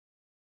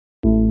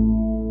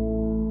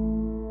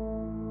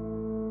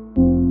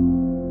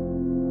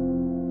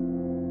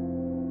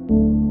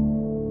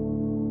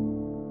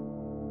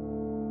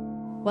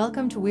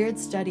Welcome to Weird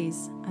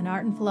Studies, an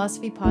art and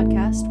philosophy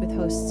podcast with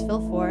hosts Phil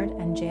Ford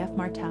and JF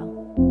Martel.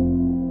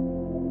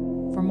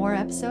 For more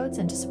episodes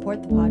and to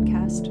support the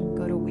podcast,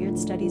 go to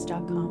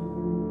weirdstudies.com.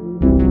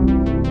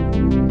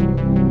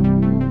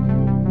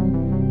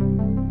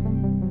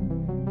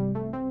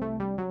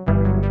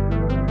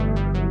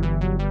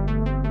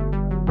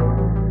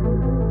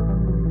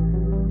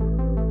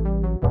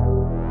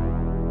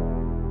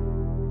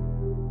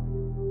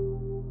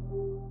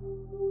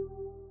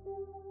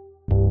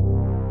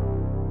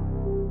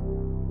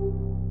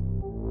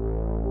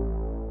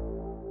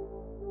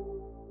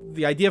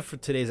 The idea for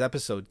today's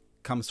episode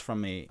comes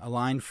from a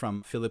line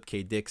from Philip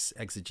K. Dick's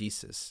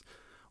Exegesis,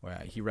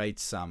 where he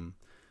writes,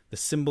 the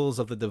symbols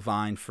of the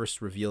divine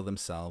first reveal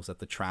themselves at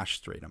the trash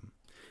stratum.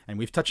 And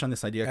we've touched on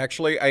this idea.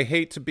 Actually, I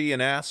hate to be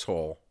an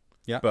asshole,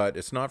 Yeah. but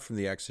it's not from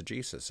the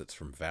Exegesis, it's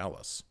from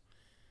Valis.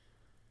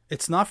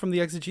 It's not from the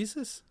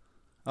Exegesis?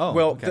 Oh,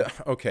 Well, okay.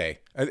 okay.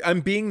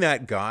 I'm being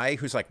that guy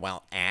who's like,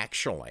 well,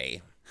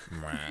 actually,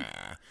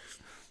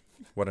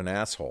 what an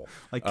asshole.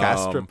 Like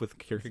Castrop with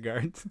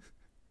Kierkegaard.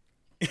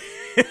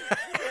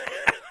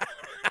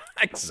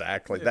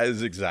 Exactly. That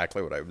is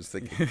exactly what I was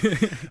thinking.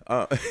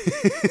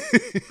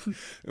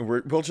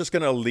 We're just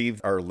going to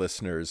leave our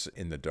listeners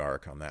in the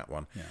dark on that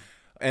one. Yeah.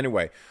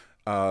 Anyway,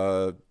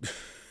 that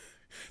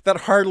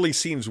hardly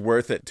seems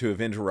worth it to have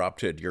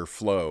interrupted your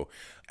flow.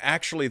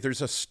 Actually,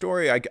 there's a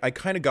story. I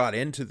kind of got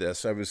into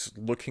this. I was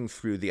looking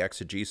through the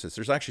exegesis.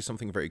 There's actually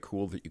something very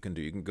cool that you can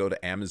do. You can go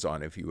to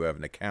Amazon if you have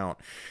an account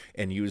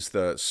and use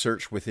the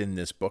search within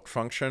this book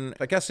function.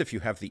 I guess if you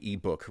have the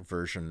ebook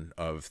version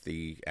of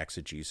the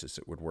exegesis,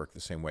 it would work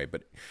the same way.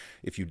 But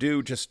if you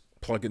do, just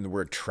plug in the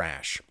word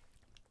trash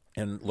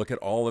and look at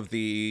all of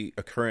the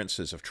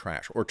occurrences of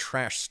trash or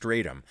trash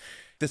stratum.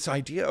 This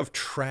idea of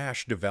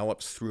trash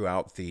develops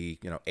throughout the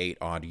 8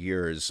 odd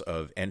years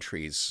of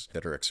entries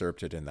that are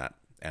excerpted in that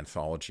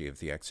anthology of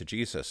the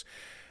exegesis.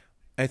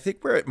 I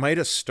think where it might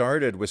have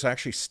started was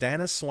actually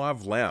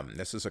Stanislav Lem.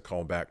 This is a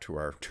callback to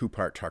our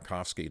 2-part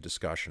Tarkovsky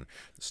discussion.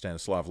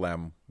 Stanislav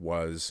Lem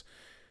was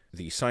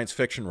the science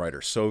fiction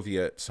writer,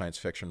 Soviet science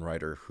fiction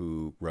writer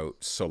who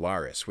wrote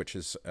Solaris, which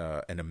is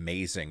an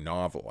amazing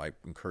novel. I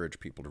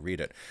encourage people to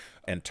read it.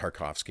 And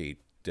Tarkovsky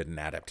did an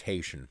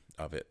adaptation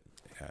of it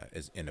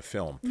as in a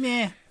film.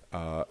 Meh.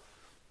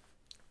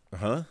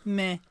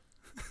 Meh.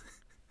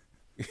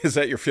 Is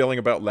that your feeling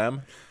about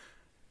Lem?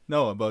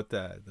 No, about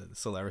the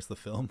Solaris, the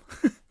film,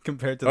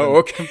 compared to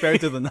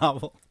the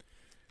novel.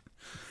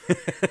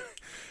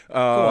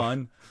 Go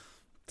on.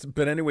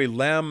 But anyway,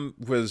 Lem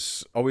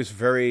was always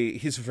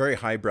he's a very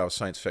highbrow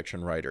science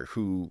fiction writer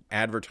who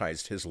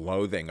advertised his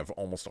loathing of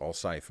almost all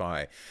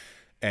sci-fi.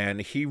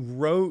 And he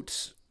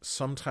wrote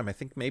sometime, I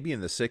think maybe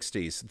in the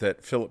 60s,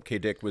 that Philip K.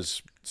 Dick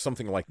was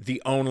something like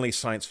the only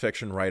science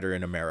fiction writer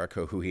in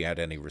America who he had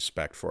any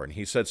respect for. And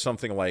he said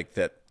something like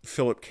that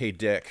Philip K.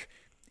 Dick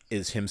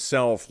is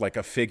himself like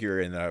a figure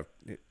in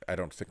I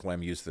don't think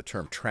Lem used the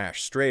term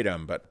trash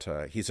stratum, but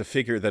he's a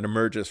figure that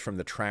emerges from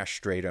the trash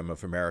stratum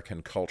of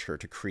American culture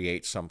to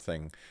create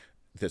something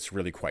that's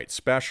really quite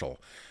special,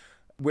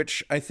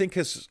 which I think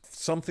is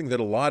something that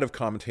a lot of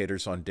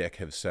commentators on Dick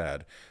have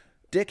said.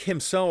 Dick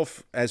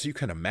himself, as you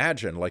can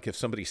imagine, like if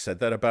somebody said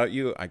that about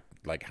you,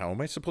 how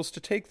am I supposed to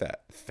take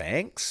that?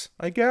 Thanks,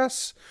 I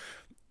guess.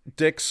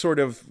 Dick sort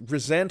of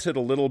resented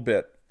a little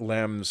bit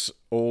Lem's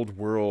old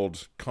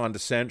world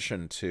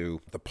condescension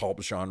to the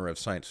pulp genre of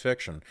science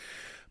fiction.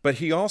 But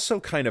he also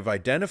kind of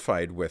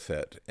identified with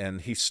it,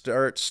 and he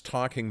starts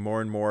talking more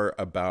and more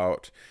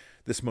about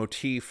this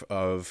motif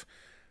of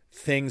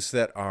things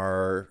that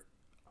are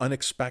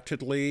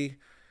unexpectedly,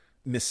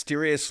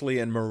 mysteriously,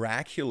 and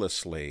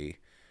miraculously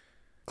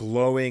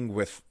glowing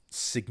with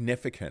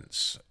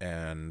significance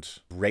and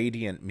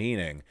radiant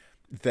meaning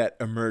that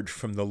emerge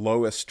from the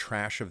lowest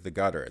trash of the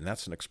gutter. And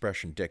that's an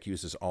expression Dick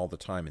uses all the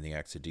time in the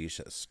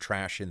exegesis,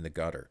 trash in the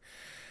gutter.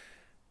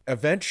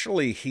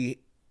 Eventually,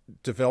 he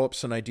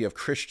develops an idea of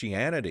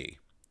Christianity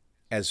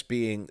as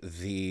being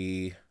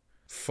the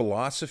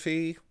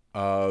philosophy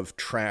of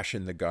trash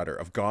in the gutter,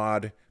 of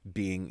God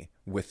being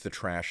with the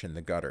trash in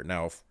the gutter.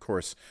 Now, of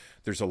course,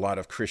 there's a lot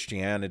of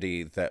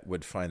Christianity that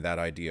would find that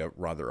idea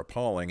rather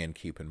appalling, and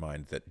keep in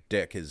mind that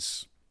Dick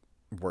is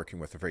working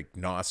with a very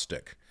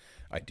Gnostic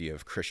idea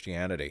of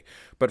Christianity.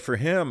 But for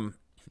him,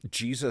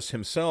 Jesus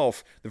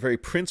himself, the very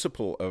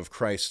principle of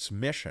Christ's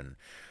mission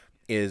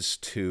is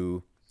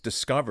to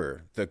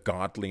discover the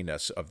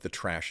godliness of the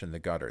trash in the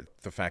gutter,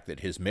 the fact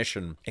that his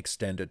mission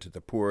extended to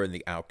the poor and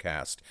the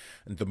outcast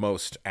and the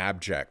most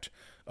abject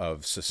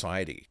of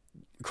society.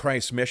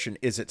 Christ's mission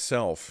is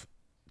itself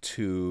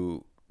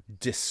to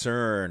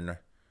discern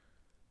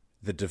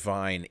the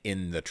divine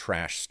in the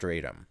trash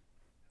stratum.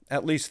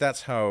 At least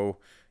that's how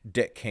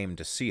Dick came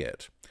to see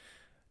it.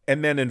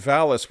 And then in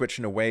Valis, which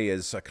in a way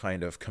is a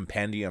kind of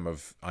compendium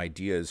of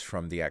ideas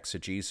from the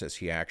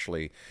exegesis,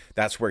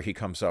 that's where he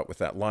comes out with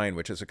that line,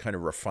 which is a kind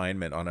of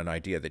refinement on an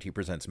idea that he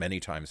presents many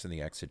times in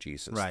the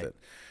exegesis, right, that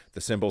the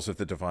symbols of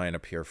the divine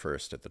appear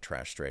first at the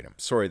trash stratum.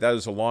 Sorry, that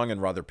is a long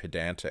and rather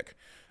pedantic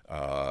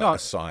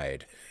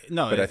aside.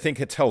 No, but I think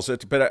it tells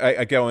it. But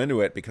I go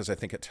into it because I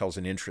think it tells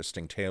an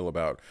interesting tale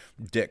about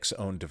Dick's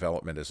own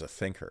development as a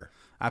thinker.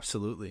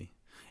 Absolutely.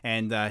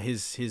 And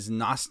his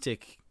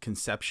Gnostic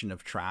conception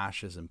of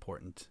trash is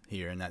important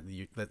here, and that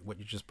what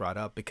you just brought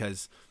up,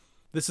 because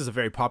this is a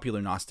very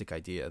popular Gnostic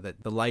idea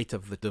that the light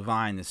of the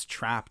divine is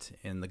trapped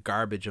in the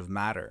garbage of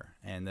matter,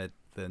 and that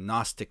the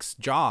Gnostic's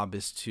job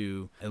is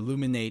to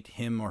illuminate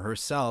him or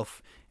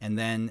herself and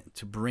then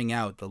to bring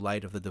out the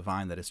light of the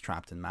divine that is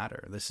trapped in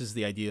matter. This is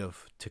the idea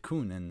of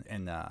tikkun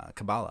in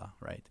Kabbalah,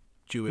 right?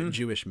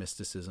 Jewish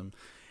mysticism.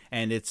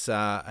 And it's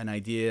an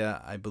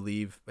idea, I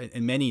believe,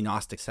 in many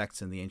Gnostic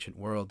sects in the ancient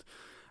world,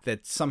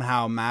 that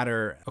somehow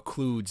matter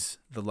occludes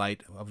the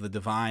light of the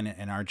divine,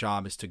 and our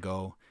job is to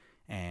go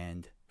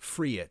and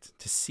free it,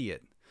 to see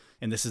it.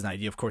 And this is an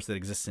idea, of course, that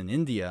exists in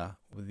India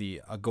with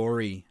the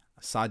Aghori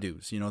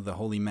sadhus, the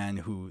holy men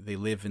who they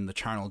live in the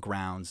charnel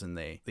grounds, and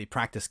they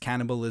practice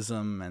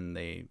cannibalism, and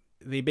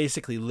they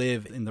basically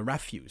live in the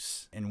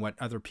refuse, in what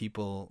other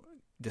people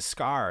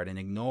discard and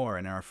ignore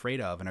and are afraid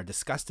of and are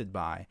disgusted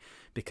by,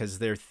 because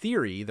their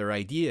theory, their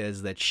idea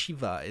is that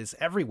Shiva is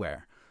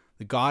everywhere.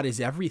 The God is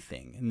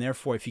everything. And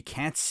therefore, if you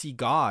can't see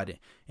God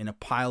in a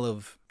pile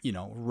of,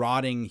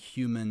 rotting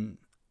human,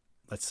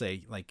 let's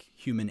say, like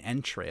human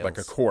entrails. Like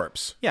a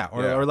corpse. Yeah,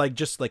 or like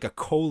just like a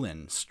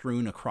colon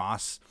strewn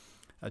across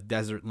a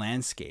desert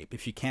landscape.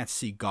 If you can't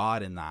see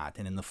God in that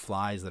and in the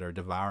flies that are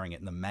devouring it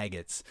and the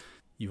maggots,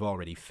 you've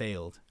already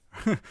failed.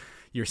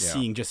 You're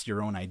seeing just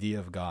your own idea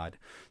of God.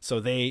 So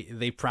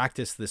they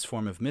practice this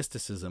form of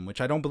mysticism,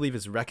 which I don't believe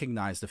is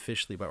recognized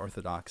officially by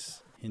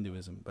Orthodox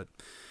Hinduism, but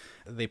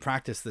they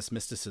practice this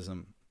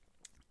mysticism.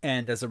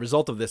 And as a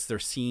result of this, they're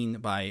seen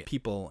by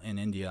people in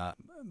India,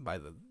 by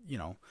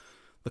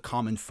the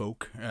common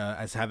folk,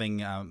 as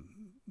having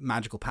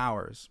magical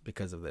powers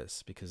because of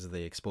this, because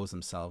they expose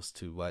themselves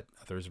to what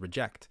others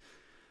reject.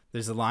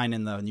 There's a line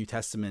in the New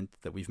Testament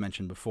that we've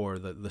mentioned before,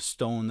 the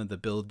stone that the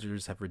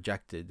builders have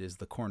rejected is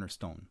the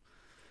cornerstone.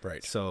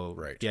 Right. So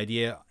right. The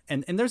idea,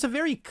 and there's a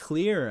very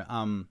clear,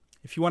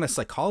 if you want to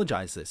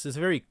psychologize this, there's a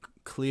very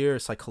clear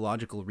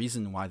psychological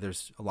reason why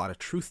there's a lot of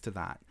truth to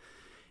that.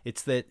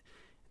 It's that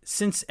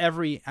since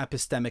every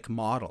epistemic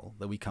model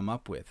that we come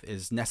up with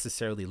is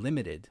necessarily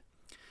limited,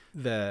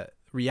 the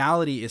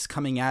reality is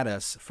coming at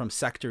us from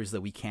sectors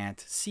that we can't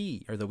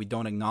see or that we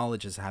don't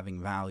acknowledge as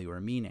having value or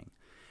meaning.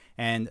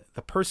 And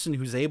the person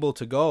who's able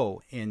to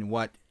go in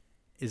what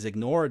is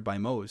ignored by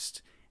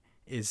most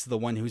is the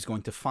one who's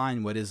going to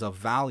find what is of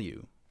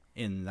value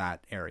in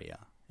that area,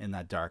 in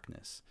that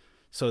darkness.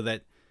 So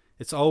that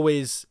it's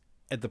always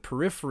at the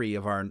periphery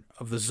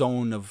of the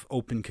zone of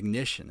open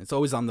cognition. It's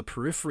always on the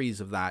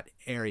peripheries of that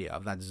area,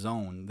 of that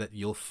zone, that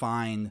you'll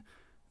find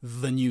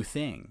the new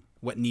thing,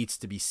 what needs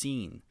to be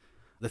seen,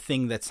 the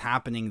thing that's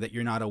happening that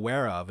you're not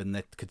aware of and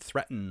that could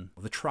threaten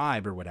the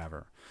tribe or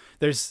whatever.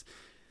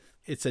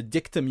 It's a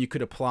dictum you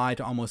could apply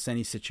to almost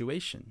any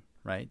situation,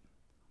 right?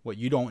 What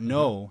you don't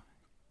know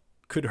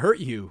could hurt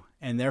you,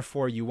 and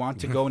therefore you want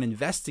to go and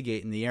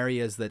investigate in the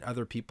areas that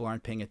other people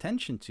aren't paying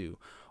attention to.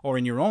 Or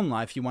in your own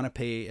life, you want to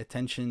pay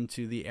attention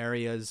to the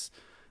areas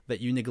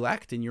that you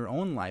neglect in your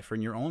own life or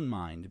in your own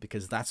mind,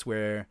 because that's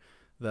where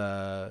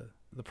the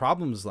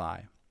problems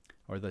lie,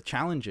 or the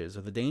challenges,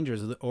 or the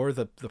dangers, or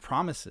the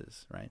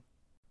promises, right?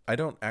 I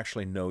don't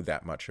actually know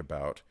that much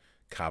about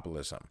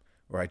Kabbalism,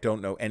 or I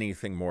don't know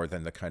anything more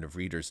than the kind of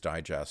Reader's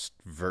Digest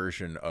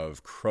version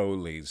of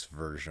Crowley's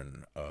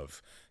version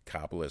of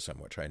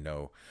Kabbalism, which I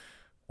know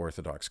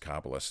Orthodox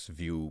Kabbalists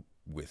view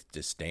with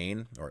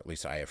disdain, or at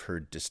least I have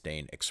heard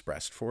disdain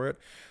expressed for it.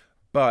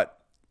 But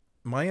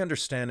my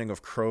understanding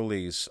of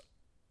Crowley's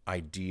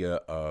idea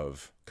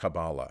of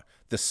Kabbalah,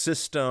 the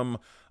system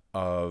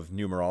of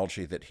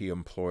numerology that he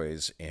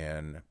employs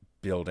in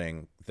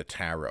building the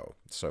tarot,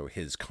 so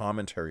his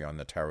commentary on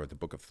the tarot, the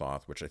Book of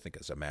Thoth, which I think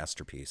is a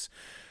masterpiece,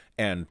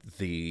 and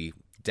the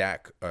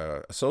deck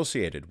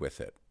associated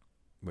with it,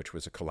 which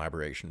was a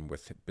collaboration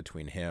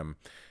between him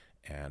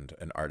and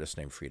an artist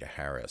named Frida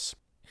Harris.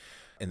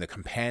 In the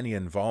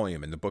companion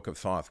volume in the Book of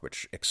Thoth,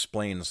 which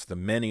explains the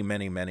many,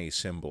 many, many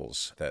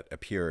symbols that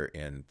appear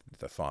in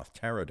the Thoth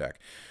tarot deck,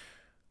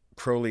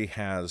 Crowley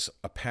has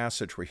a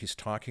passage where he's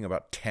talking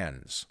about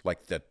tens,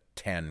 like the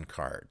 10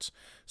 cards.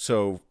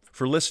 So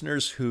for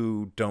listeners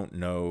who don't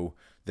know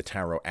the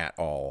tarot at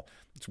all,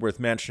 it's worth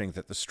mentioning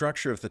that the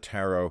structure of the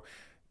tarot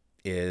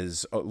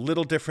is a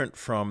little different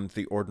from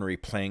the ordinary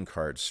playing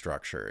card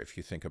structure. If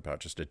you think about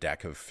just a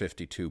deck of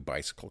 52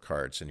 bicycle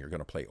cards and you're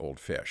going to play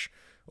Old Fish,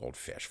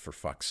 for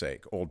fuck's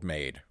sake, Old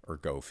Maid or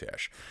Go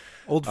Fish.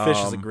 Old Fish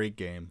is a great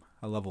game.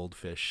 I love Old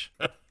Fish.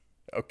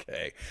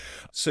 Okay.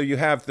 So you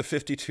have the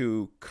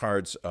 52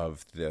 cards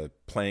of the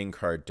playing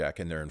card deck,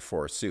 and they're in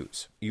 4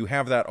 suits. You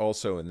have that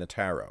also in the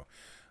tarot.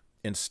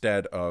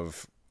 Instead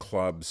of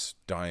clubs,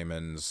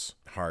 diamonds,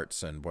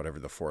 hearts, and whatever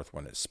the fourth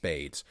one is,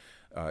 spades,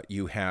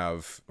 you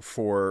have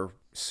 4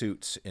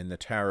 suits in the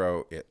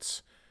tarot.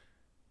 It's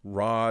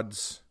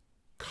rods,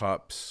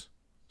 cups,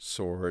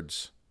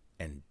 swords,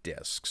 and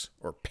discs,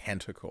 or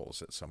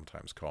pentacles, it's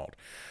sometimes called.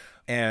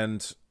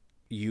 And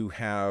you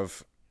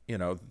have,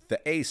 the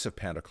Ace of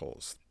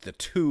Pentacles, the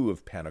Two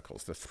of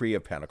Pentacles, the Three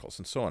of Pentacles,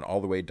 and so on, all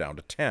the way down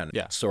to 10.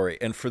 Yeah. Sorry.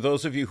 And for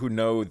those of you who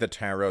know the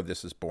tarot,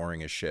 this is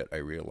boring as shit, I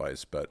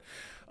realize, but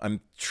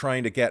I'm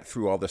trying to get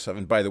through all this stuff.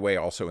 And by the way,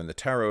 also in the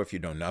tarot, if you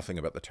know nothing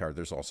about the tarot,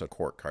 there's also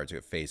court cards, you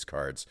have face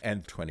cards,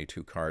 and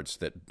 22 cards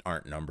that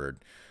aren't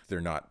numbered.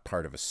 They're not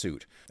part of a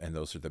suit. And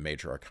those are the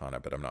major arcana,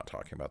 but I'm not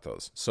talking about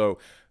those. So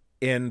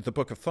in the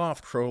Book of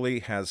Thoth, Crowley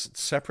has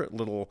separate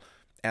little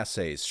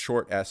essays,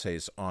 short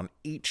essays on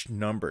each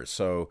number.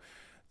 So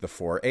the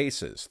 4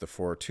 aces, the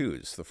 4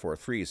 twos, the 4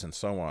 threes, and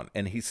so on.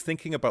 And he's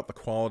thinking about the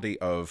quality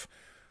of,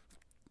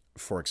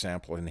 for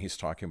example, and he's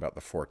talking about the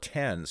 4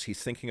 tens,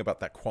 he's thinking about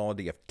that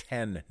quality of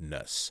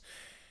tenness.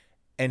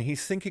 And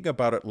he's thinking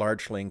about it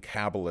largely in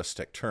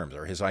Kabbalistic terms,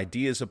 or his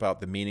ideas about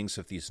the meanings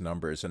of these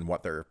numbers and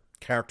what their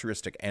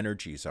characteristic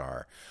energies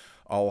are,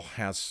 all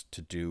has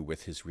to do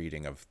with his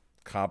reading of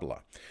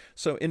Kabbalah.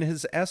 So in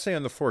his essay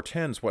on the 4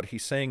 tens, what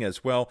he's saying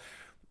is, well,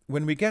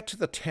 when we get to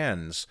the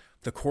tens,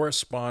 the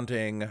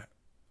corresponding,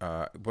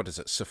 what is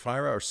it,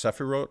 Sephira or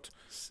Sephiroth?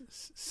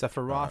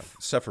 Sephiroth.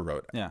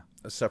 Sephiroth. Yeah.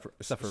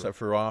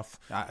 Sephiroth.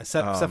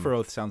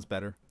 Sephiroth sounds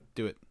better.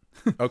 Do it.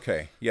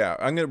 Okay, yeah.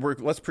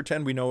 Let's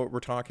pretend we know what we're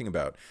talking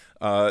about.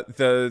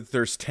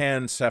 There's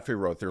 10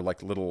 Sephiroth. They're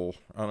like little,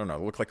 I don't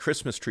know, look like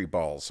Christmas tree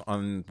balls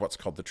on what's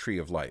called the Tree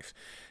of Life.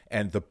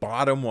 And the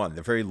bottom one,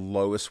 the very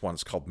lowest one,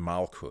 is called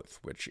Malkuth,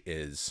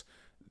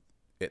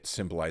 it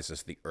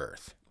symbolizes the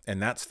earth. And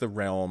that's the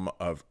realm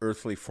of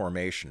earthly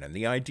formation. And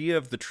the idea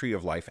of the Tree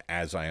of Life,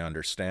 as I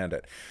understand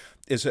it,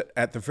 is that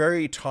at the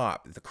very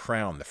top, the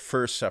crown, the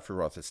first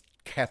Sephiroth, is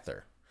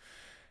Kether.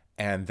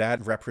 And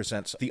that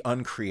represents the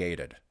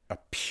uncreated, a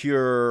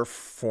pure,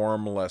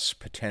 formless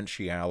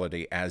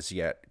potentiality as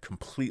yet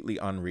completely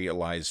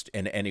unrealized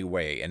in any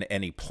way, in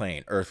any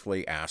plane,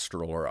 earthly,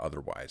 astral, or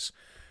otherwise.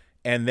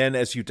 And then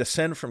as you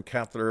descend from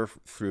Kether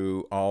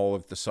through all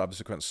of the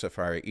subsequent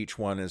Sephira, each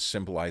one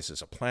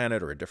symbolizes a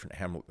planet or a different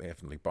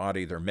heavenly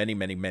body. There are many,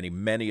 many, many,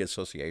 many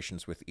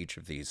associations with each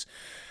of these.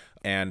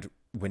 And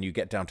when you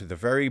get down to the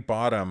very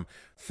bottom,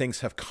 things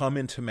have come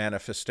into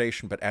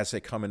manifestation, but as they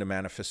come into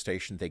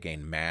manifestation, they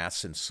gain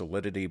mass and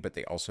solidity, but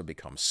they also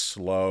become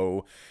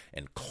slow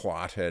and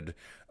clotted.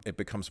 It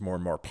becomes more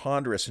and more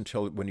ponderous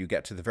until when you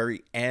get to the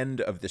very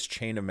end of this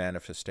chain of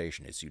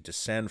manifestation, as you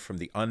descend from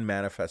the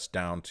unmanifest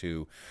down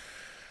to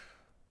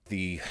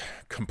the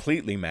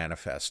completely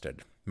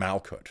manifested,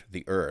 Malkuth,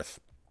 the earth,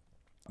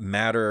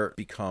 matter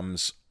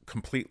becomes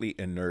completely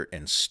inert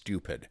and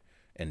stupid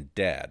and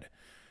dead.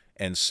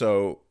 And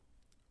so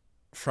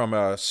from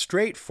a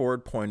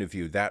straightforward point of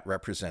view, that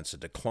represents a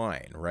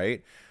decline,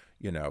 right?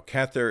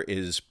 Kether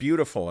is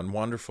beautiful and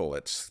wonderful.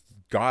 It's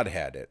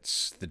Godhead.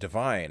 It's the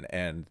divine.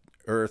 And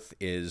earth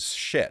is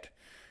shit.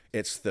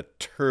 It's the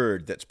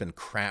turd that's been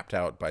crapped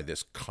out by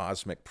this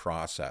cosmic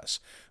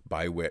process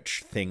by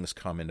which things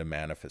come into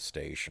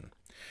manifestation.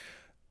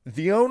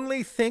 The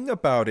only thing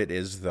about it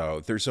is,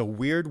 though, there's a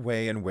weird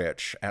way in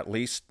which, at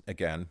least,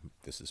 again,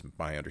 this is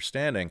my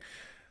understanding,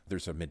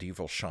 there's a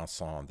medieval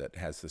chanson that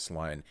has this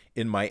line,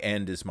 "In my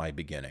end is my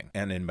beginning,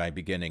 and in my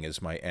beginning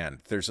is my end."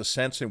 There's a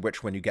sense in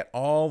which when you get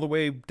all the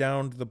way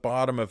down to the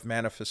bottom of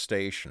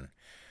manifestation,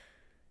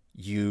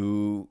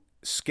 you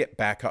skip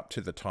back up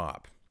to the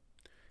top.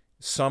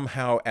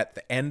 Somehow at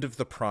the end of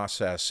the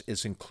process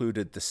is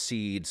included the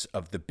seeds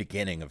of the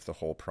beginning of the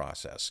whole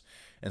process.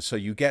 And so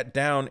you get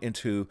down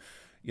into,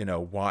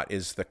 what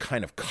is the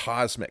kind of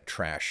cosmic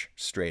trash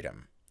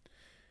stratum.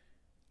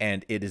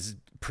 And it is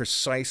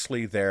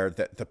precisely there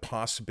that the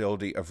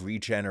possibility of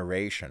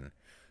regeneration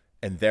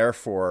and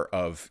therefore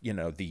of,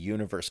 the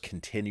universe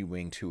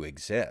continuing to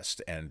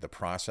exist and the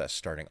process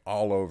starting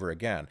all over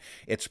again.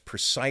 It's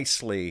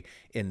precisely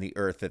in the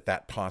earth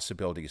that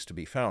possibility is to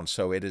be found.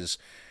 So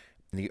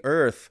the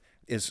earth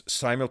is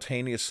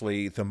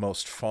simultaneously the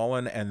most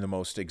fallen and the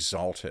most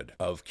exalted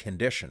of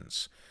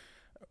conditions.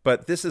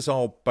 But this is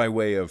all by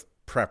way of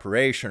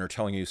preparation or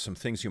telling you some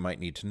things you might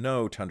need to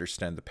know to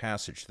understand the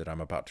passage that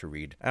I'm about to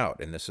read out.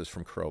 And this is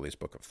from Crowley's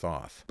Book of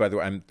Thoth. By the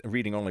way, I'm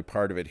reading only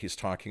part of it. He's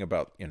talking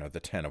about, the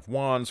 10 of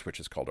Wands, which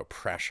is called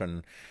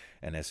oppression.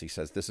 And as he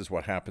says, this is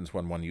what happens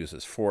when one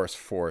uses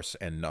force,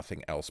 and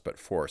nothing else but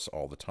force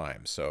all the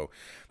time. So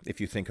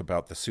if you think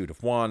about the suit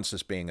of Wands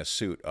as being a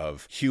suit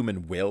of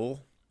human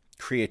will,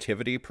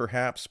 creativity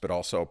perhaps, but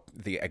also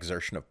the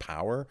exertion of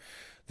power,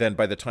 then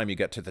by the time you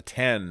get to the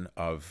 10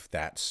 of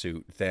that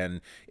suit,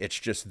 then it's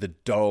just the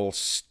dull,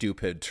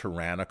 stupid,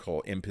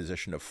 tyrannical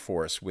imposition of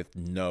force with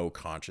no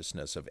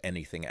consciousness of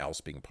anything else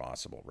being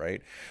possible,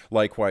 right?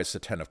 Likewise, the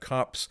 10 of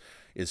Cups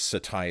is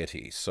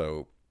satiety.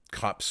 So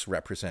Cups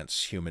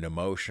represents human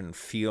emotion,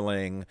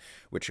 feeling,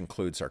 which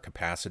includes our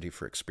capacity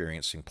for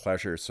experiencing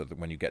pleasure. So that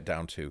when you get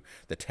down to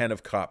the 10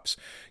 of Cups,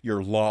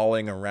 you're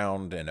lolling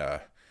around in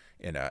a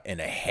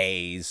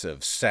haze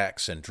of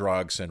sex and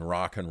drugs and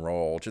rock and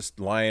roll, just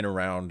lying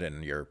around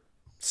in your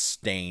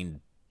stained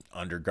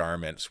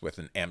undergarments with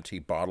an empty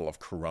bottle of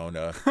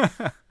Corona,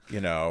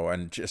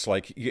 And just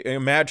like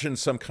imagine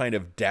some kind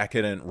of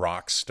decadent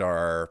rock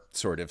star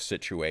sort of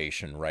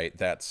situation, right?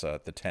 That's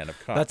the Ten of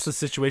Cups. That's the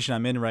situation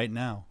I'm in right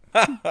now.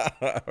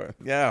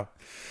 Yeah.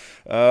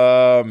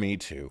 Me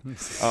too.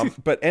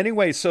 But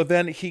anyway, so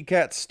then he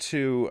gets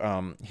to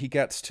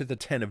the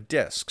Ten of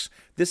Discs.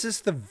 This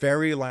is the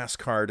very last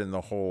card in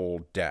the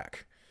whole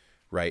deck,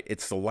 right?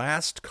 It's the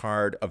last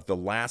card of the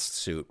last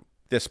suit.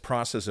 This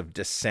process of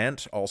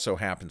descent also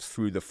happens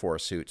through the 4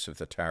 suits of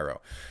the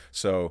tarot.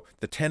 So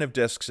the Ten of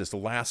Discs is the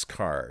last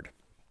card.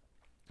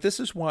 This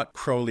is what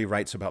Crowley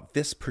writes about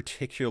this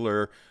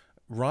particular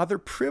rather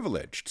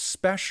privileged,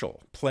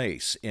 special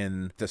place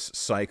in this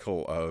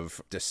cycle of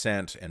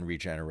descent and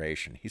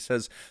regeneration. He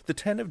says, the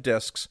Ten of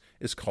Discs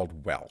is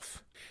called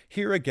wealth.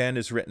 Here again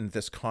is written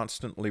this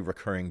constantly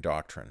recurring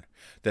doctrine,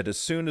 that as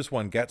soon as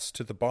one gets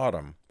to the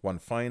bottom, one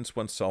finds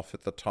oneself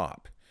at the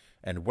top.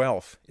 And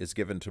wealth is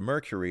given to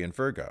Mercury in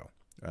Virgo.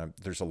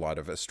 There's a lot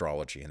of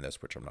astrology in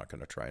this, which I'm not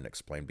going to try and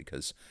explain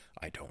because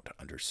I don't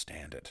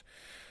understand it.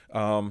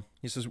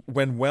 He says,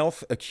 when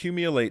wealth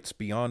accumulates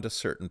beyond a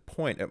certain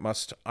point, it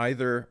must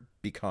either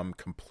become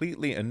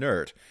completely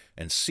inert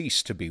and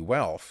cease to be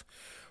wealth,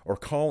 or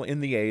call in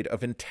the aid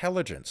of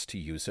intelligence to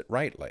use it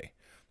rightly.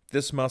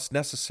 This must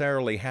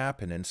necessarily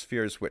happen in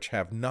spheres which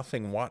have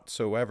nothing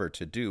whatsoever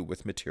to do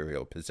with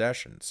material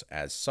possessions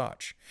as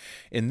such.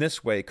 In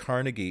this way,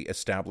 Carnegie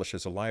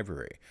establishes a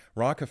library.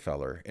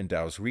 Rockefeller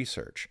endows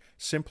research,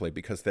 simply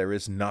because there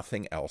is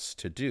nothing else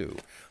to do.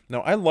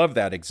 Now, I love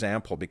that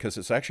example because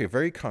it's actually a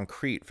very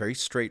concrete, very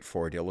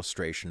straightforward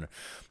illustration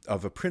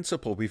of a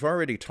principle we've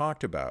already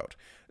talked about,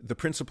 the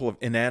principle of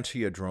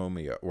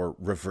enantiodromia, or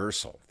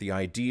reversal, the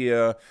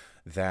idea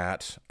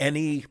that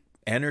any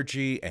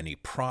energy, any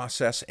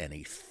process,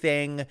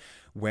 anything,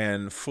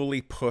 when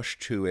fully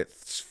pushed to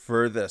its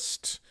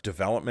furthest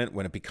development,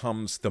 when it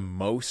becomes the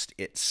most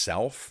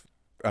itself.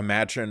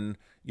 Imagine,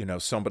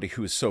 somebody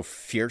who is so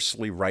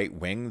fiercely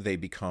right-wing, they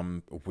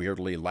become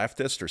weirdly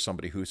leftist, or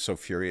somebody who's so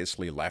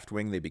furiously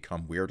left-wing, they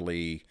become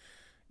weirdly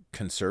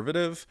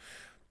conservative.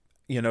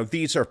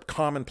 These are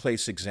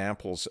commonplace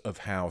examples of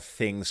how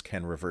things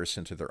can reverse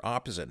into their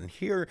opposite. And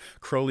here,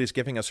 Crowley is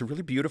giving us a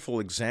really beautiful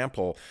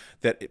example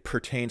that it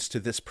pertains to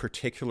this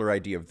particular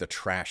idea of the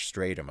trash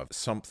stratum, of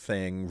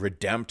something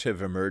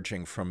redemptive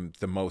emerging from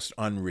the most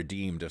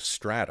unredeemed of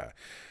strata.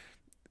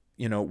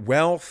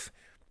 Wealth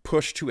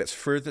pushed to its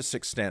furthest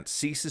extent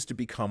ceases to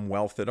become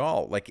wealth at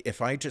all. Like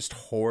if I just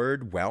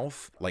hoard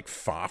wealth, like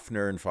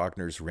Fafner and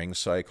Wagner's Ring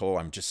Cycle,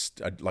 I'm just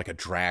like a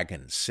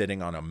dragon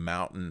sitting on a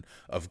mountain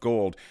of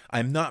gold.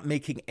 I'm not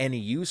making any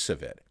use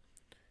of it.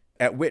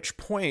 At which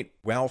point,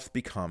 wealth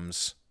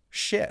becomes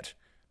shit.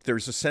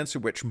 There's a sense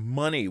in which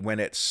money, when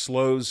it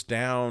slows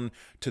down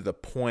to the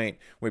point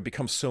where it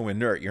becomes so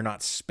inert, you're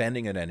not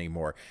spending it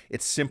anymore.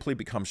 It simply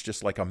becomes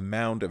just like a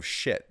mound of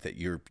shit that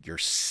you're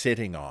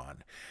sitting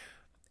on.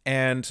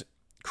 And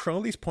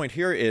Crowley's point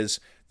here is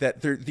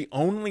that the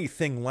only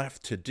thing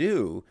left to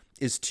do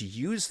is to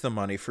use the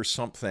money for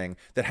something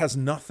that has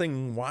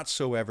nothing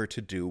whatsoever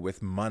to do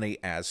with money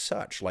as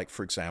such, like,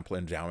 for example,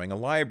 endowing a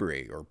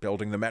library or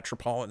building the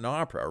Metropolitan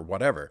Opera or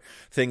whatever,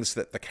 things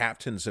that the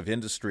captains of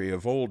industry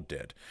of old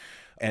did.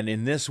 And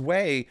in this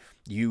way,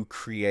 you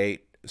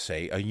create,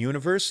 say, a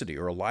university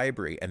or a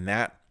library, and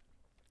that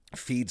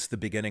feeds the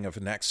beginning of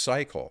the next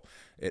cycle.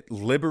 It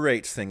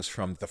liberates things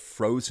from the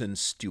frozen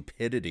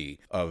stupidity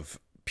of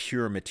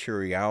pure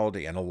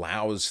materiality and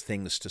allows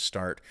things to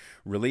start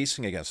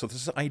releasing again. So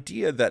this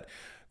idea that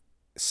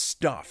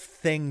stuff,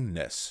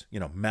 thingness,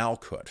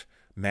 Malkut,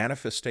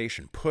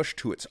 manifestation, pushed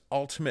to its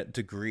ultimate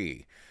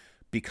degree,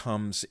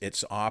 becomes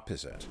its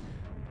opposite.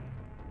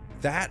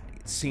 That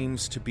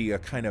seems to be a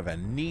kind of a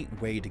neat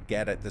way to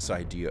get at this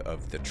idea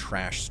of the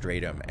trash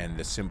stratum and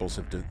the symbols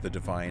of the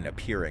divine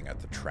appearing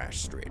at the trash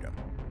stratum.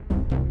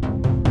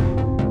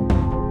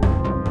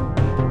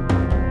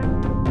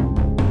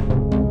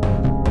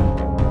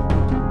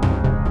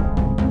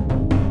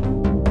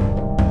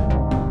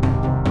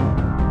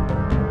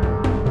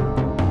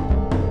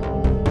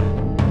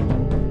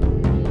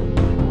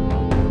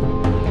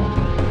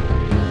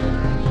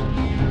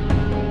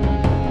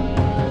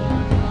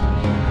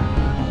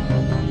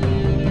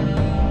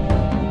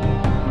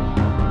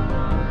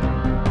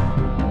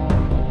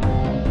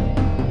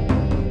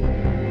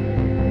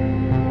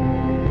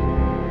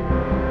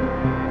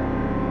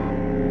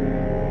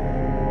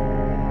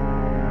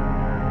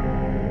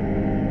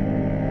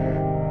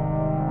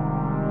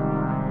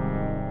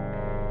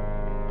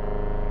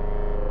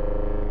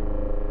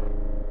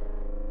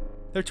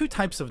 There are two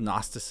types of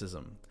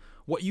Gnosticism.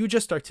 What you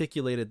just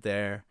articulated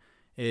there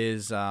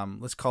is,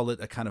 let's call it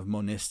a kind of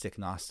monistic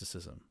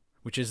Gnosticism,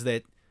 which is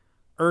that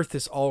Earth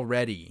is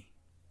already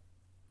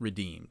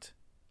redeemed.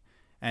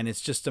 And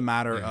it's just a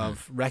matter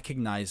of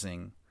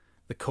recognizing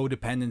the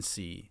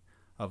codependency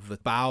of the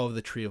bough of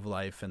the tree of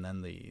life and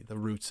then the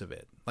roots of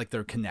it, like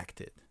they're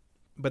connected.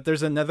 But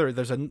there's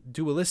a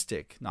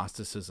dualistic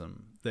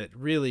Gnosticism that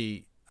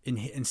really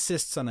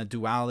insists on a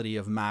duality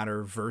of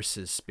matter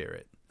versus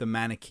spirit, the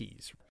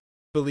Manichees.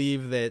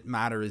 Believe that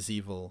matter is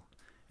evil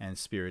and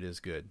spirit is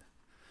good.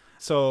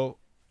 So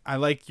I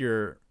like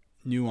your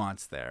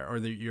nuance there, or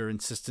your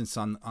insistence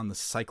on the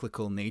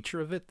cyclical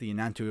nature of it, the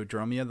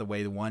enantiodromia, the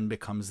way the one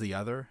becomes the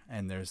other,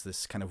 and there's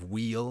this kind of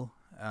wheel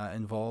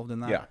involved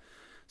in that. Yeah.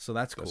 So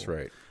that's cool. That's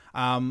right.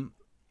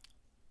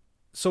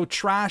 So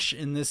trash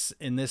in this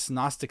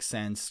Gnostic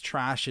sense,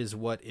 trash is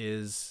what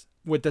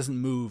doesn't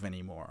move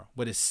anymore,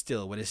 what is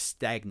still, what is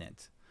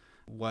stagnant,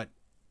 what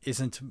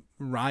isn't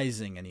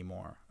rising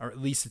anymore, or at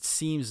least it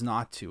seems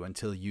not to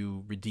until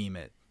you redeem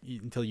it,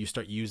 until you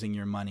start using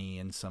your money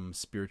in some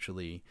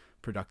spiritually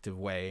productive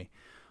way.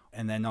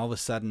 And then all of a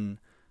sudden,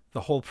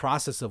 the whole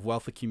process of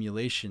wealth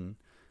accumulation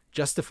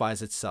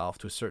justifies itself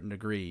to a certain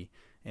degree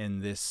in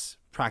this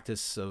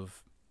practice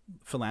of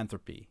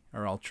philanthropy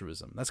or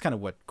altruism. That's kind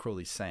of what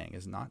Crowley's saying,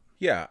 is it not?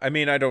 Yeah, I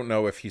mean, I don't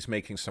know if he's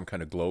making some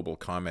kind of global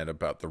comment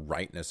about the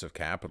rightness of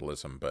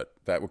capitalism, but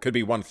that could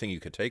be one thing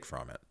you could take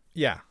from it.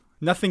 Yeah,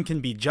 nothing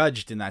can be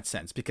judged in that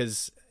sense,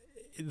 because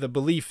the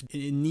belief,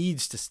 it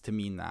needs to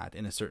mean that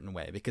in a certain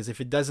way, because if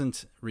it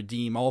doesn't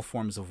redeem all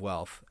forms of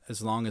wealth,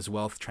 as long as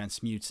wealth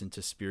transmutes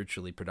into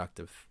spiritually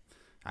productive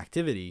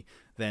activity,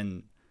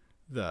 then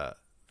the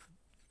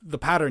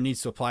pattern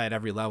needs to apply at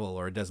every level,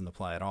 or it doesn't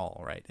apply at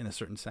all, right, in a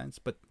certain sense.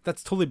 But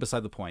that's totally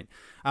beside the point.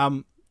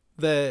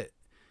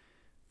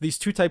 These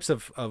two types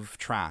of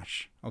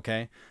trash,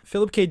 okay?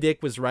 Philip K.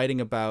 Dick was writing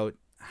about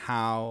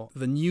how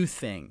the new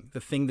thing,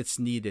 the thing that's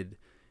needed,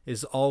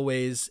 is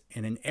always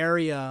in an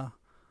area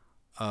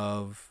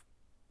of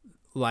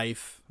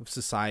life, of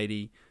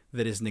society,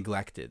 that is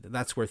neglected.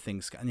 That's where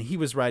things go. And he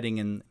was writing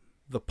in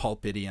the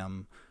pulp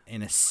idiom,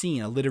 in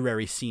a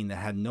literary scene that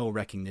had no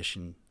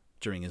recognition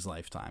during his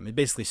lifetime. It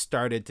basically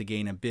started to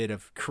gain a bit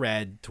of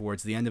cred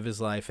towards the end of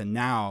his life, and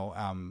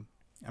now,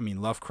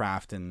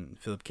 Lovecraft and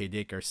Philip K.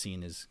 Dick are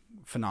seen as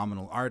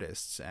phenomenal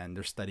artists, and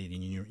they're studied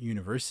in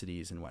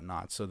universities and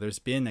whatnot. So there's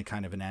been a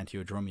kind of an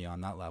enantiodromia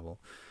on that level,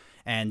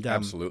 and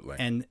absolutely,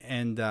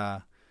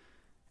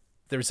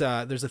 there's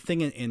a thing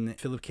in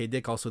Philip K.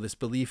 Dick also, this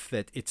belief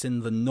that it's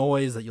in the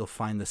noise that you'll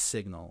find the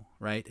signal,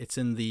 right? It's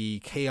in the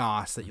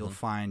chaos that you'll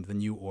find the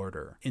new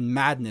order. In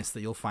madness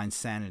that you'll find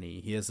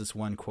sanity. He has this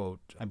one quote,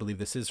 I believe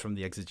this is from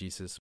the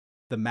Exegesis: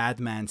 "The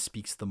madman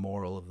speaks the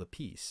moral of the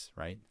piece,"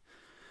 right?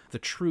 The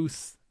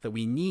truth that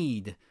we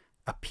need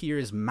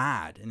appears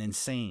mad and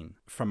insane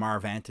from our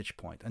vantage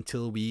point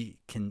until we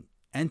can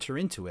enter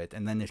into it,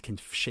 and then it can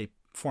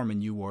form a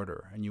new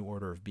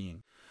order of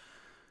being.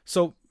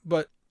 So,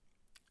 but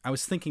I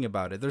was thinking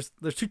about it. There's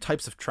two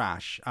types of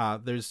trash.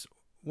 There's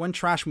one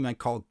trash we might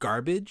call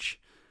garbage,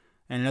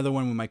 and another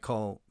one we might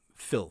call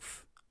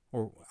filth.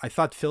 Or I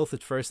thought filth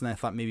at first, and then I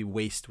thought maybe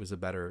waste was a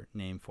better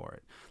name for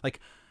it. Like,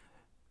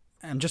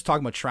 I'm just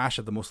talking about trash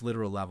at the most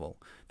literal level.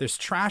 There's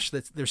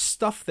there's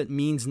stuff that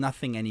means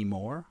nothing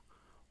anymore,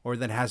 or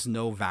that has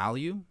no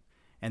value,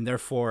 and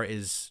therefore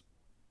is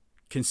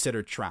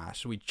considered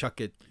trash. We chuck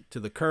it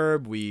to the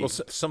curb.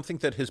 Something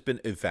that has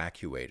been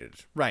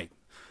evacuated. Right.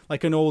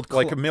 Like an old...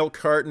 like a milk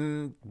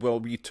carton, well,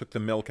 we took the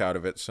milk out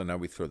of it, so now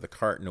we throw the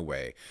carton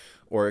away.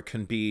 Or it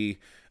can be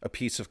a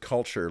piece of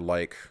culture,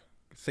 like,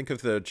 think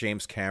of the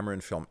James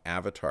Cameron film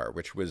Avatar,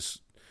 which was,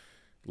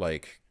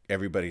 like,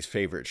 everybody's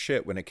favorite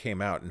shit when it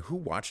came out. And who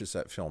watches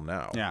that film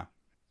now? Yeah.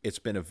 It's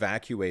been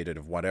evacuated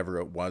of whatever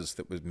it was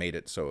that made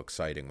it so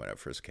exciting when it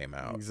first came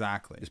out.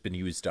 Exactly. It's been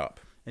used up.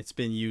 It's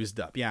been used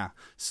up, yeah.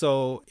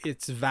 So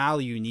its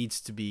value needs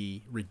to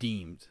be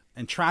redeemed.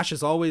 And trash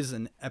is always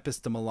an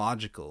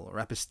epistemological or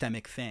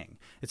epistemic thing.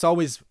 It's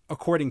always,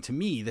 according to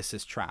me, this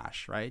is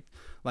trash, right?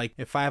 Like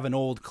if I have an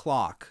old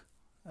clock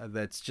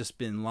that's just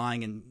been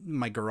lying in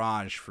my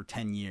garage for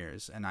 10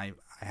 years and I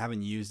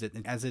haven't used it,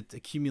 and as it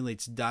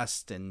accumulates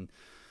dust and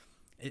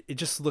it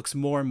just looks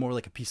more and more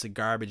like a piece of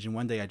garbage, and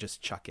one day I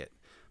just chuck it.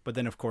 But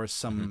then, of course,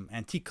 some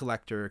antique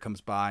collector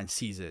comes by and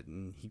sees it,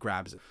 and he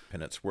grabs it.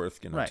 And it's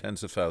worth, right.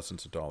 Tens of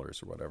thousands of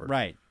dollars or whatever.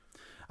 Right.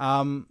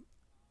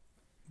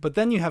 But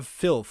then you have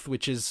filth,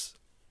 which is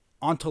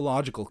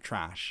ontological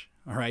trash,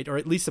 all right? Or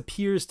at least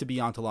appears to be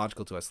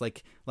ontological to us,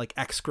 like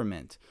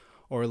excrement,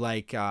 or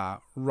like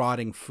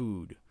rotting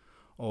food,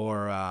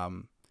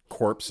 or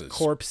corpses.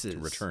 To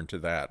return to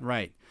that.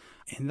 Right.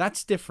 And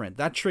that's different.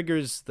 That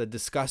triggers the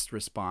disgust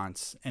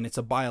response, and it's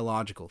a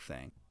biological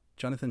thing.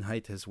 Jonathan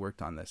Haidt has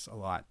worked on this a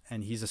lot,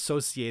 and he's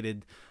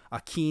associated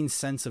a keen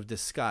sense of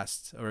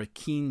disgust, or a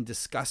keen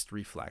disgust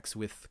reflex,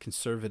 with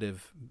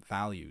conservative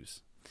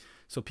values.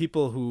 So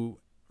people who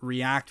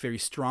react very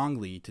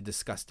strongly to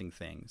disgusting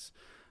things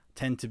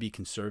tend to be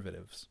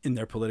conservatives in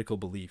their political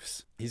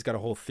beliefs. He's got a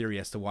whole theory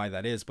as to why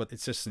that is, but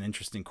it's just an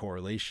interesting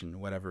correlation,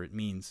 whatever it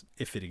means,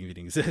 if it even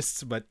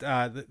exists. But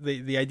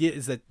the idea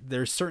is that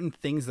there are certain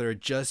things that are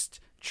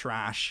just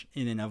trash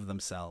in and of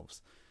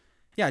themselves.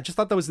 Yeah, I just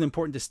thought that was an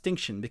important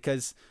distinction,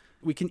 because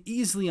we can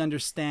easily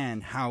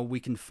understand how we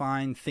can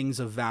find things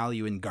of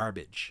value in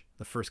garbage,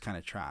 the first kind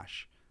of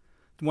trash.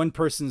 One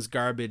person's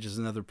garbage is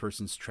another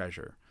person's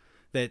treasure.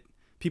 That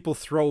people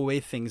throw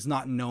away things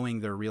not knowing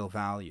their real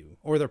value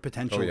or their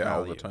potential value.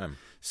 All the time.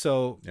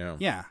 So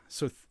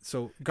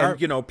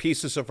And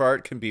pieces of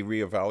art can be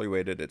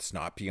reevaluated. It's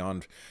not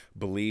beyond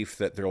belief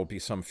that there will be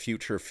some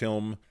future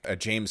film, a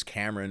James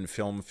Cameron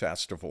film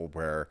festival,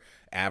 where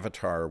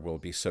Avatar will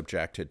be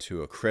subjected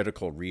to a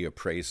critical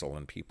reappraisal,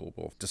 and people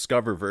will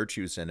discover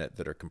virtues in it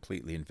that are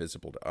completely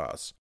invisible to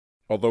us.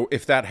 Although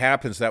if that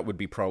happens, that would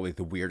be probably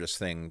the weirdest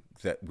thing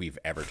that we've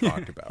ever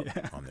talked about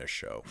on this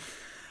show.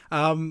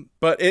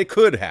 But it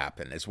could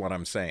happen, is what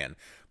I'm saying.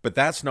 But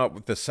that's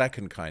not the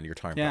second kind you're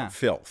talking about.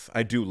 Filth.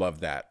 I do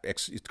love that.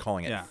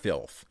 Calling it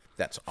filth.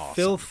 That's awesome.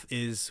 Filth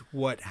is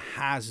what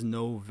has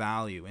no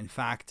value. In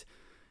fact,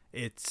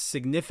 it's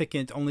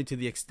significant only to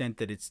the extent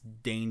that it's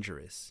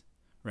dangerous,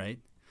 right?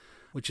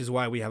 Which is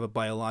why we have a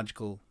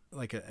biological,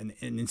 like an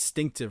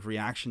instinctive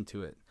reaction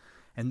to it.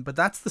 But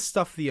that's the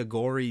stuff the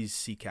Aghoris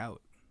seek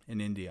out in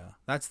India.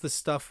 That's the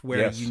stuff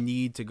where you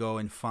need to go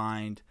and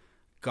find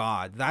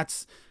God.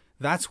 That's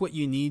what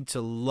you need to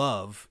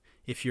love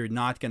if you're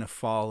not going to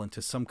fall into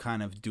some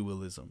kind of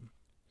dualism.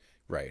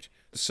 Right.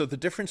 So the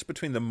difference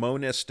between the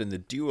monist and the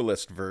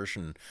dualist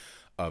version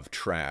of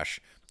trash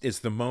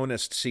is the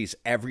monist sees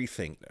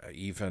everything,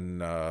 even,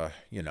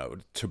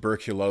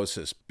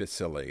 tuberculosis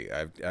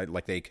bacilli.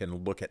 Like they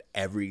can look at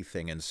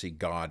everything and see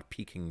God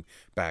peeking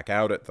back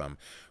out at them.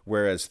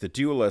 Whereas the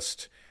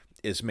dualist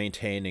is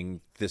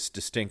maintaining this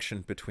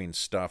distinction between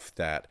stuff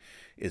that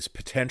is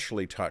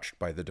potentially touched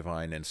by the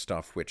divine and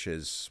stuff which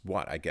is,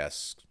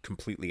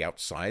 completely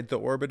outside the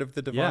orbit of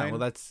the divine? Yeah,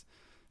 well,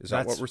 Is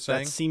that what we're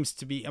saying? That seems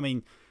to be,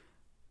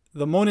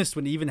 the monist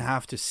would even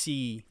have to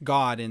see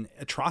God in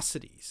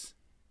atrocities,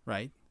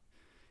 right?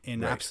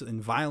 In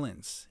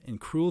violence, in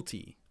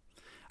cruelty.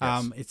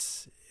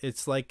 Yes.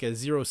 It's like a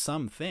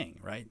zero-sum thing,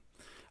 right?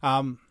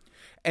 And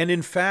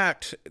in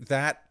fact,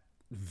 that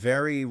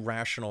very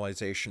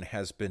rationalization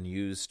has been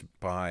used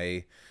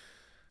by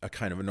a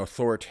kind of an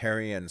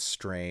authoritarian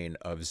strain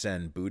of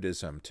Zen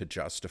Buddhism to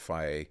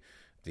justify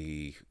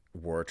the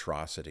war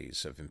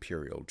atrocities of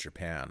Imperial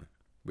Japan,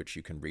 which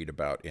you can read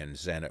about in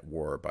Zen at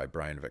War by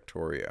Brian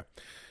Victoria.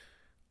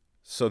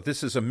 So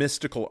this is a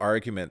mystical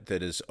argument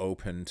that is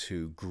open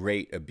to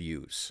great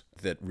abuse,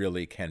 that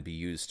really can be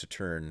used to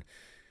turn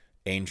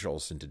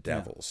angels into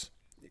devils.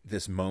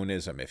 This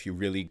monism, if you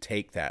really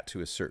take that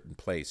to a certain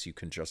place, you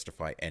can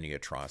justify any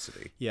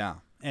atrocity. Yeah.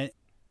 And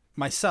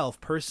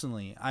myself,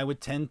 personally, I would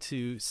tend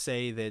to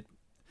say that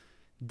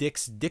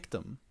Dick's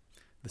dictum,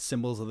 the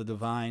symbols of the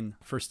divine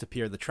first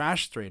appear, the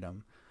trash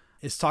stratum,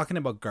 is talking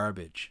about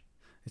garbage.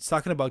 It's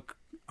talking about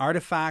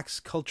artifacts,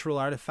 cultural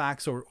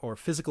artifacts, or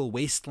physical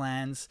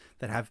wastelands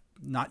that have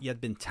not yet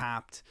been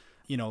tapped.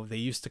 They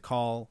used to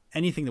call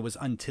anything that was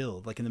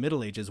untilled, like in the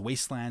Middle Ages,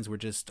 wastelands were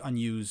just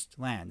unused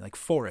land. Like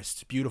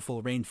forests,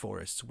 beautiful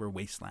rainforests were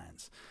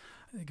wastelands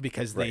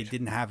because they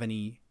didn't have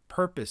any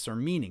purpose or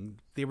meaning.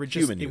 They were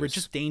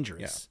just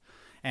dangerous.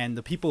 Yeah. And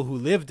the people who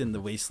lived in the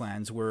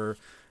wastelands were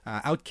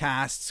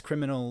outcasts,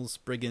 criminals,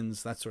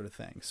 brigands, that sort of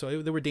thing.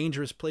 So they were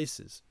dangerous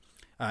places.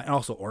 And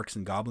also orcs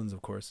and goblins,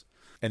 of course.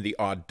 And the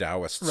odd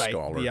Taoist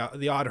scholar.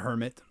 The odd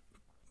hermit.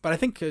 But I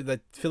think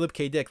that Philip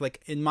K. Dick, like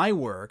in my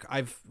work,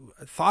 I've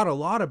thought a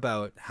lot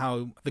about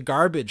how the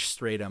garbage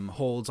stratum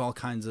holds all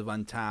kinds of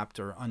untapped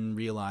or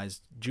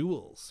unrealized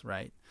jewels,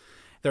 right?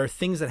 There are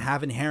things that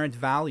have inherent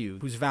value,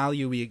 whose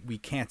value we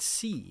can't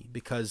see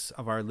because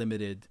of our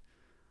limited,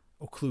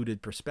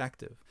 occluded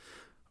perspective,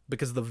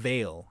 because of the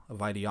veil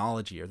of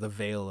ideology or the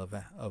veil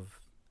of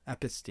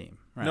episteme.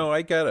 Right? No,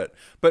 I get it.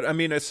 But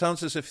it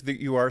sounds as if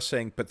you are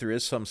saying, but there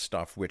is some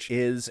stuff which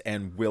is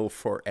and will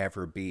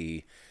forever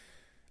be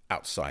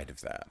outside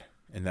of that,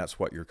 and that's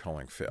what you're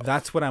calling filth.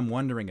 That's what I'm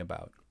wondering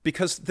about.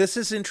 Because this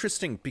is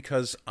interesting,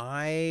 because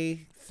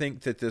I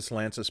think that this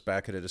lands us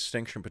back at a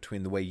distinction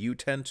between the way you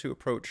tend to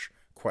approach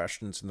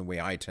questions and the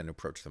way I tend to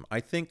approach them.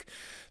 I think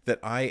that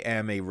I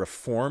am a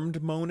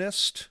reformed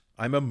monist.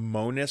 I'm a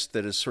monist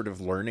that is sort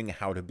of learning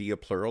how to be a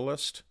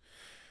pluralist.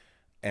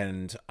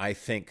 And I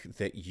think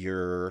that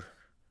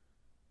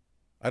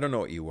I don't know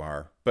what you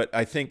are, but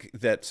I think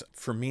that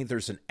for me,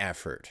 there's an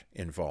effort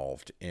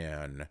involved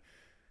in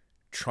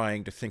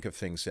trying to think of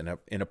things in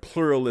a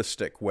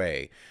pluralistic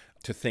way,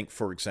 to think,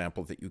 for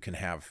example, that you can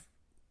have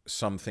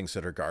some things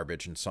that are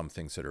garbage and some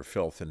things that are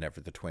filth, and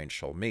never the twain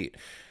shall meet.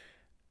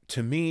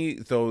 To me,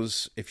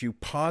 if you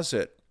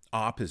posit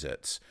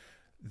opposites,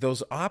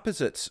 those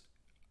opposites,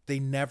 they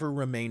never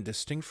remain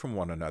distinct from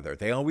one another.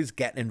 They always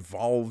get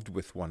involved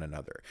with one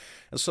another.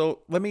 And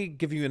so let me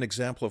give you an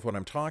example of what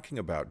I'm talking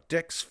about.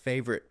 Dick's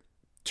favorite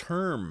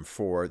term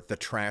for the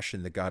trash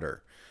in the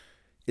gutter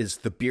is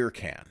the beer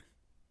can.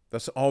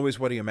 That's always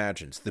what he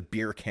imagines, the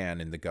beer can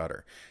in the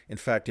gutter. In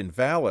fact, in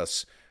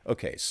Valis,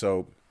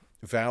 so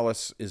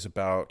Valis is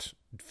about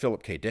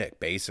Philip K. Dick,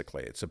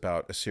 basically. It's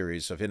about a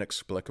series of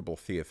inexplicable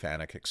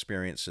theophanic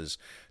experiences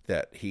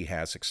that he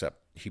has, except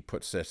he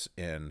puts this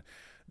in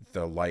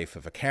the life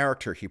of a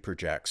character he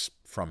projects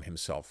from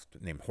himself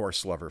named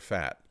Horse Lover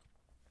Fat.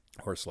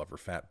 Horse Lover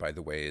Fat, by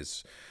the way,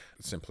 is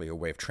simply a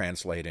way of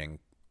translating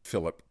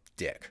Philip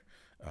Dick.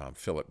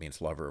 Philip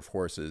means lover of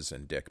horses,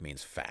 and Dick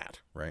means fat,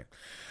 right?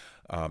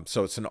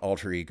 So it's an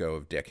alter ego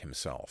of Dick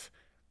himself.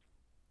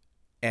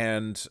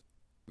 And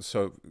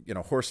so,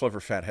 Horse Lover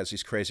Fat has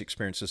these crazy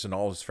experiences, and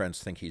all his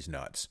friends think he's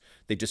nuts.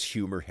 They just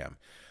humor him.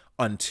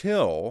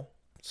 Until,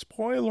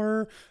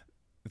 spoiler,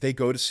 they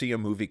go to see a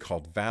movie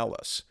called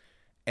Valis.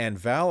 And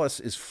Valis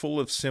is full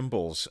of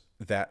symbols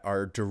that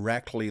are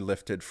directly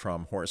lifted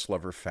from Horse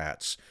Lover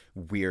Fat's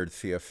weird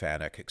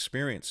theophanic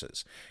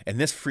experiences. And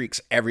this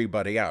freaks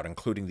everybody out,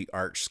 including the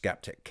arch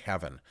skeptic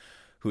Kevin,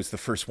 who's the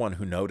first one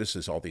who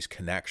notices all these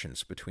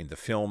connections between the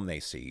film they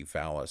see,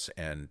 Valis,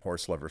 and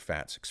Horse Lover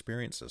Fat's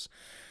experiences.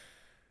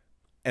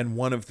 And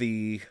one of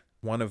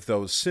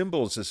those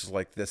symbols is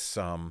like this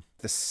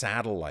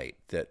satellite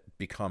that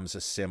becomes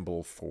a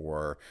symbol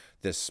for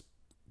this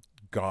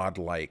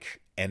godlike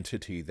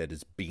entity that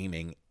is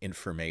beaming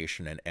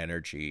information and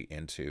energy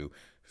into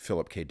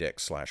Philip K. Dick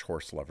 /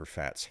 Horse Lover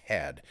Fat's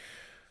head.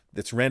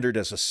 That's rendered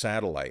as a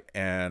satellite,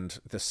 and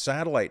the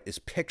satellite is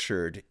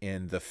pictured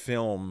in the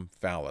film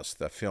Valis,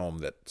 the film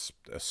that's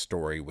a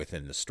story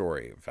within the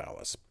story of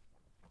Valis,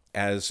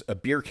 as a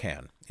beer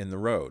can in the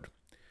road.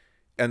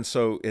 And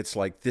so it's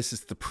like, this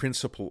is the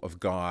principle of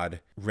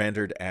God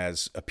rendered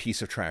as a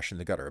piece of trash in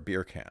the gutter, a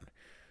beer can.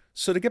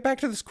 So to get back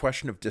to this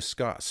question of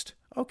disgust,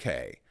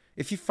 okay,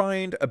 if you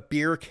find a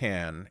beer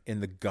can in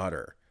the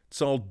gutter,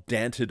 it's all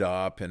dented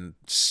up and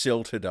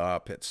silted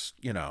up, it's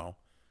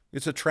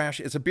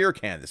a beer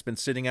can that's been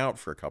sitting out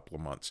for a couple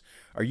of months.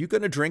 Are you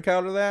going to drink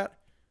out of that?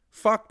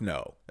 Fuck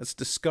no. That's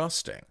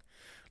disgusting.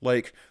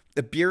 Like,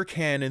 a beer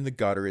can in the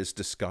gutter is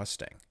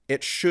disgusting.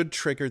 It should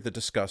trigger the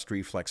disgust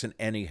reflex in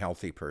any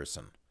healthy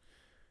person.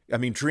 I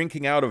mean,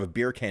 drinking out of a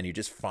beer can you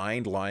just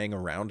find lying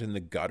around in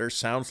the gutter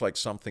sounds like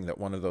something that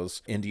one of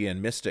those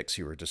Indian mystics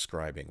you were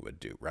describing would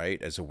do,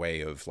 right? As a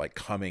way of, like,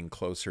 coming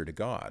closer to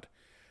God.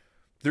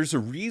 There's a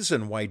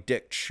reason why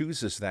Dick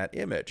chooses that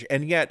image.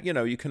 And yet,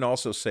 you can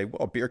also say,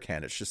 well, a beer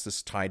can, it's just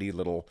this tiny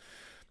little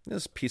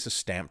piece of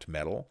stamped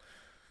metal.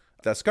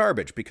 That's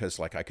garbage because,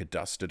 like, I could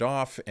dust it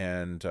off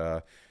and,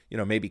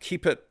 maybe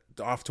keep it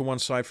off to one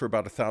side for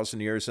about 1,000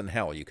 years, and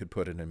hell, you could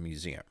put it in a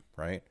museum,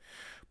 right?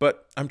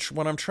 But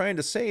what I'm trying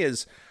to say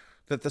is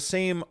that the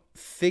same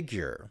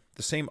figure,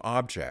 the same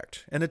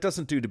object, and it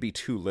doesn't do to be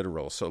too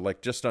literal, so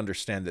like just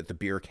understand that the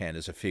beer can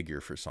is a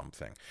figure for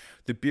something.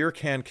 The beer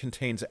can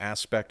contains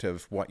aspect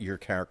of what you're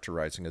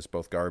characterizing as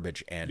both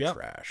garbage and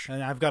trash.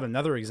 And I've got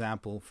another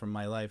example from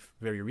my life,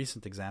 very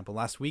recent example.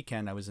 Last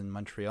weekend I was in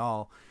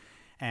Montreal,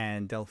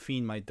 and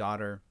Delphine, my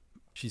daughter,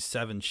 she's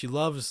 7. She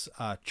loves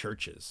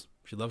churches.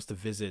 She loves to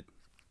visit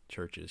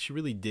churches. She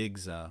really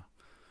digs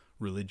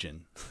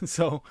religion.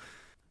 So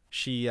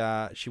she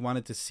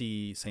wanted to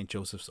see St.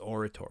 Joseph's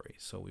Oratory.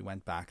 So we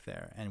went back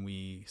there and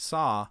we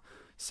saw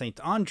St.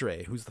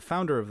 Andre, who's the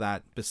founder of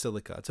that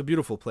basilica. It's a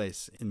beautiful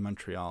place in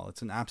Montreal.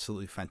 It's an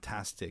absolutely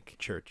fantastic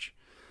church.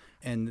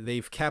 And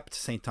they've kept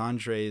St.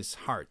 Andre's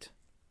heart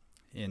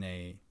in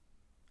a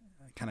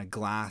kind of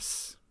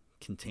glass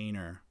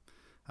container,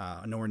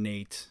 an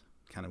ornate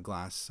kind of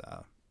glass,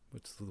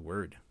 what's the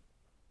word?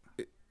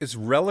 Is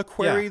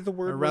reliquary the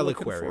word? A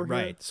reliquary,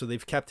 right. So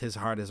they've kept his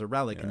heart as a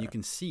relic, and you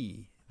can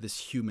see this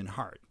human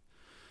heart.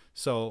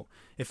 So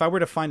if I were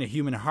to find a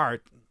human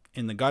heart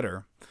in the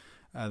gutter,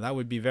 that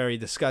would be very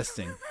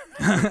disgusting.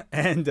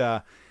 And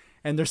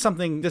there's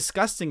something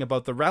disgusting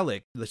about the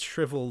relic, the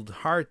shriveled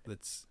heart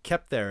that's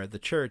kept there at the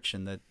church,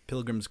 and that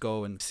pilgrims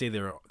go and say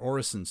their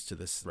orisons to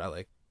this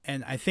relic.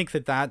 And I think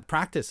that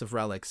practice of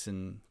relics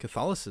in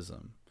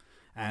Catholicism,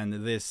 and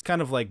this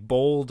kind of like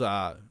bold,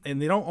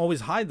 and they don't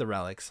always hide the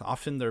relics.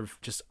 Often they're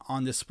just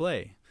on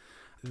display.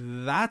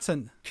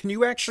 Can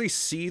you actually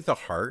see the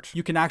heart?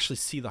 You can actually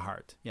see the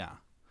heart, yeah.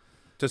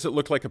 Does it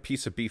look like a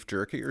piece of beef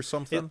jerky or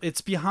something?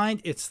 It's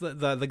behind,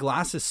 the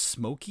glass is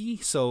smoky,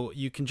 so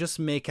you can just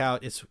make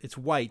out, it's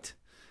white,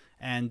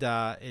 and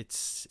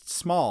it's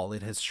small.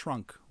 It has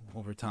shrunk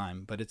over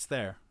time, but it's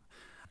there.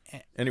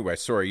 Anyway,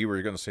 sorry, you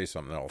were going to say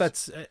something else.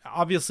 That's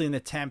obviously an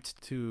attempt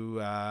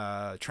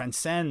to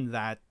transcend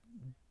that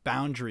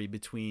boundary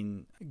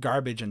between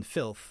garbage and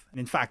filth,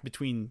 and in fact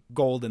between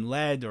gold and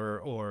lead,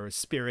 or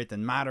spirit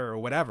and matter, or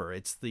whatever.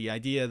 It's the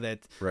idea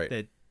that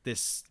that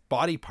this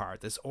body part,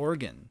 this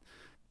organ,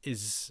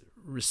 is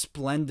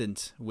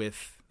resplendent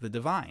with the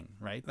divine,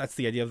 right? That's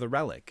the idea of the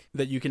relic,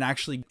 that you can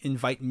actually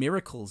invite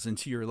miracles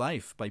into your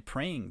life by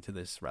praying to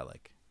this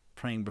relic,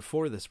 praying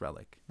before this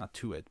relic, not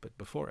to it, but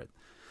before it.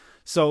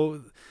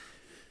 So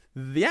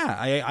yeah,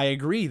 I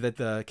agree that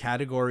the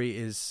category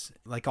is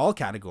like all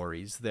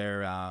categories.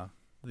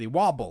 They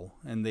wobble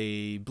and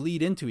they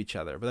bleed into each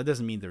other, but that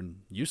doesn't mean they're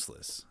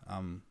useless.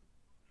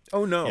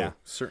 Oh, no,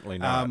 certainly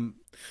not.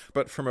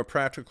 But from a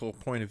practical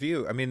point of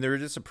view, I mean, there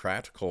is a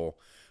practical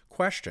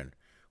question,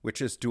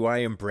 which is, do I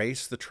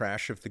embrace the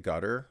trash of the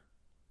gutter?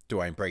 Do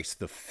I embrace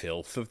the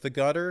filth of the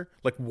gutter?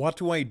 Like, what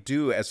do I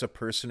do as a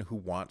person who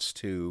wants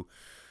to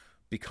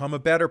become a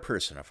better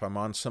person, if I'm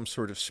on some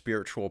sort of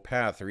spiritual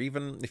path? Or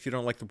even if you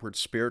don't like the word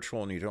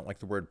spiritual and you don't like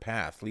the word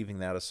path, leaving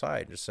that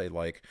aside, just say,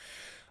 like,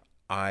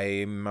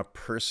 I'm a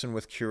person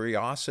with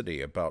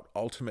curiosity about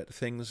ultimate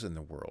things in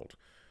the world.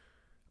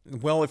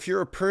 Well, if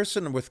you're a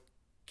person with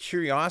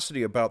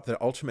curiosity about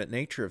the ultimate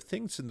nature of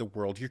things in the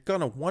world, you're going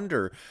to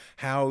wonder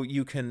how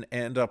you can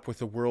end up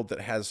with a world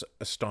that has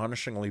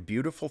astonishingly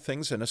beautiful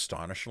things and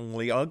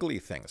astonishingly ugly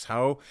things.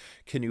 How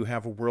can you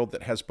have a world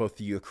that has both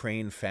the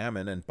Ukraine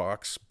famine and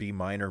Bach's B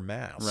minor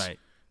mass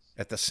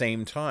at the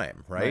same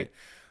time, right?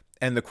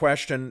 And the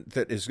question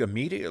that is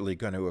immediately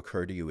going to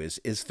occur to you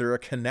is there a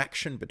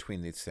connection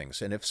between these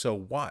things? And if so,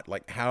 what?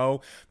 Like, how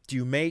do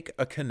you make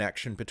a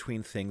connection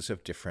between things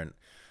of different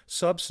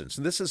substance?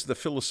 And this is the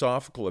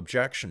philosophical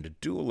objection to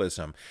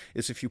dualism,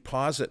 is if you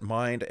posit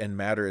mind and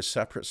matter as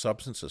separate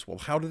substances, well,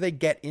 how do they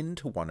get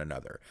into one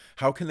another?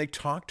 How can they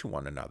talk to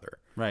one another?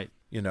 Right.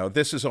 You know,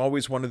 this is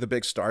always one of the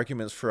biggest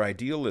arguments for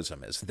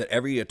idealism, is that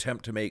every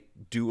attempt to make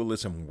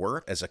dualism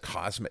work as a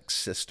cosmic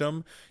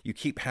system, you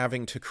keep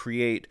having to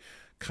create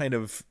kind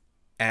of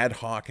ad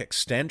hoc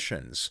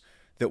extensions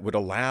that would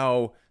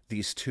allow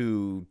these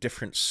two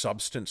different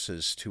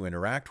substances to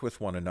interact with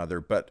one another,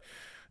 but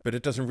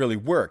it doesn't really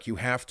work. You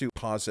have to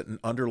posit an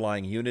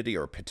underlying unity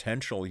or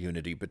potential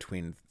unity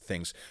between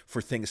things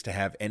for things to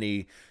have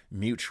any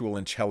mutual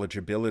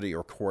intelligibility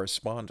or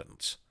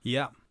correspondence.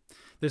 Yeah.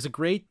 There's a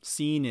great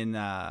scene in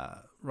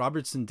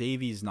Robertson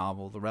Davies'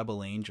 novel, The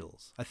Rebel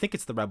Angels. I think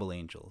it's The Rebel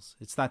Angels.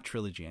 It's that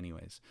trilogy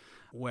anyways,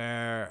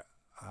 where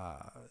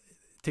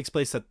it takes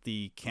place at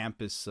the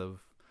campus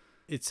of,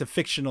 it's a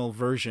fictional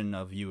version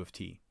of U of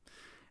T,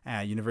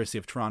 University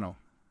of Toronto.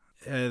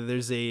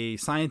 There's a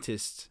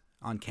scientist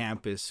on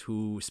campus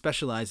who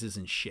specializes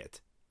in shit,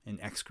 in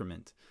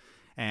excrement,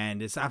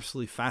 and is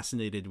absolutely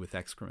fascinated with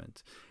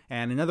excrement.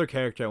 And another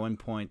character at one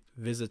point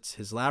visits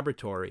his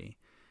laboratory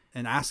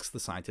and asks the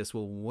scientist,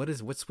 well,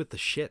 what's with the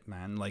shit,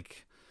 man?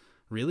 Like,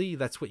 really?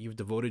 That's what you've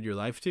devoted your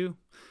life to?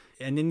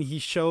 And then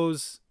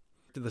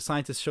the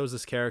scientist shows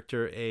this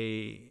character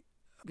he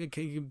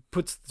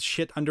puts the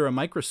shit under a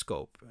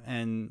microscope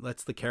and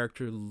lets the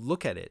character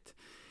look at it.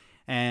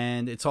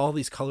 And it's all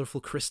these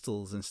colorful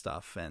crystals and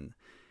stuff. And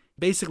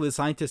basically, the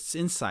scientist's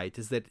insight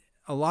is that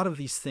a lot of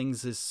these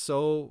things is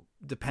so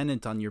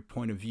dependent on your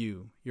point of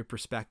view, your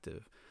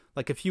perspective.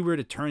 Like, if you were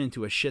to turn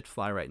into a shit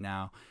fly right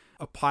now,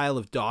 a pile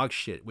of dog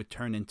shit would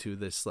turn into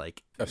this,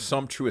 like, a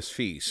sumptuous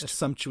feast. A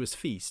sumptuous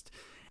feast.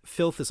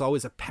 Filth is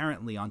always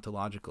apparently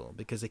ontological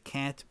because it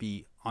can't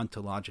be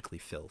ontologically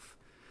filth,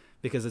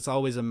 because it's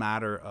always a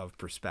matter of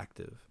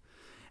perspective.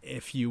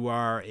 If you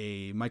are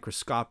a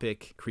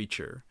microscopic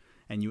creature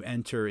and you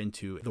enter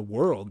into the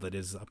world that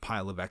is a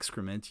pile of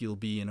excrement, you'll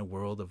be in a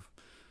world of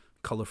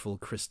colorful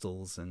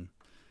crystals and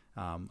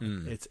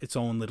its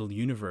own little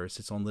universe,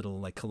 its own little,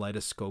 like,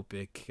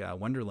 kaleidoscopic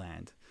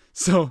wonderland.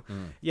 So,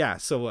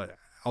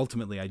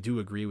 ultimately, I do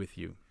agree with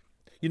you.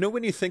 You know,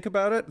 when you think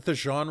about it, the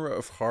genre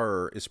of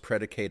horror is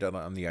predicated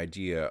on the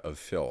idea of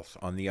filth,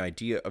 on the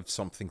idea of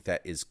something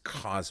that is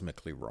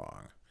cosmically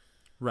wrong.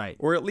 Right.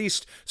 Or at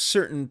least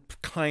certain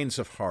kinds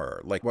of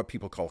horror, like what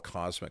people call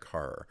cosmic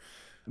horror.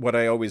 What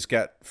I always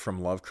get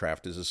from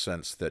Lovecraft is a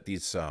sense that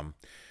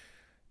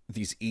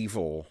these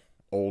evil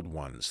old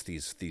ones,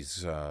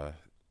 these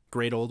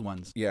great old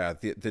ones. Yeah,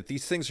 that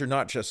these things are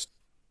not just,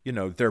 you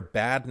know, their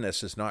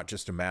badness is not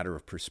just a matter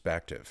of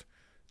perspective.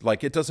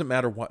 Like, it doesn't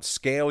matter what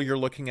scale you're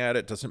looking at,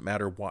 it doesn't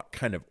matter what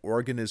kind of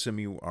organism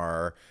you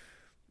are.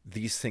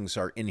 These things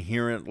are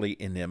inherently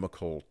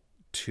inimical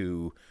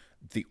to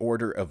the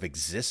order of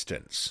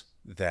existence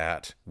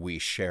that we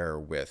share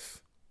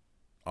with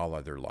all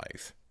other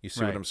life. You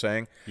see what I'm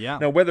saying? Yeah.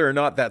 Now, whether or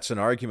not that's an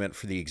argument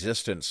for the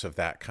existence of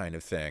that kind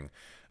of thing,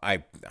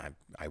 I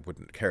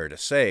wouldn't care to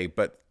say,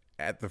 but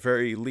at the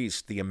very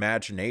least, the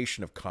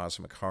imagination of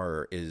cosmic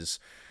horror is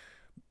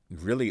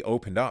really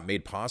opened up,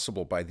 made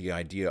possible by the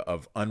idea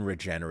of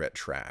unregenerate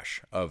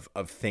trash, of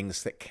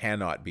things that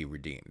cannot be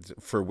redeemed,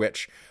 for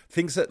which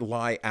things that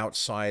lie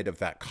outside of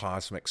that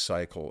cosmic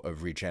cycle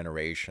of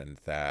regeneration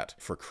that,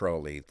 for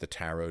Crowley, the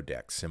tarot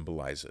deck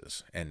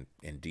symbolizes and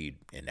indeed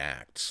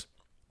enacts.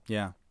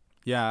 Yeah.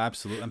 Yeah,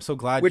 absolutely. I'm so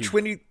glad.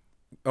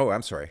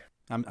 I'm sorry.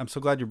 I'm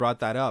so glad you brought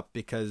that up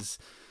because,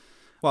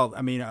 well,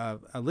 I mean, a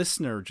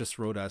listener just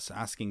wrote us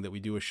asking that we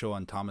do a show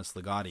on Thomas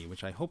Ligotti,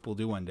 which I hope we'll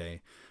do one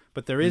day.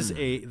 But there is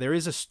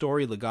a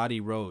story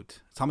Ligotti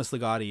wrote. Thomas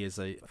Ligotti is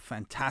a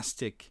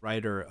fantastic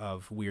writer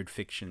of weird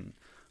fiction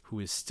who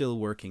is still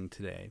working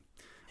today.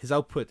 His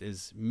output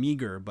is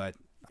meager, but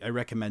I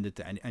recommend it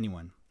to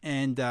anyone.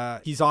 And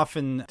he's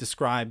often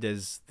described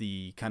as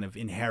the kind of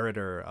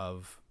inheritor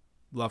of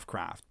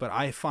Lovecraft, but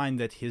I find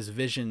that his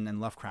vision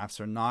and Lovecraft's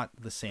are not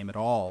the same at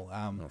all.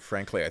 Well,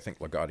 frankly, I think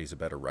Ligotti's a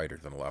better writer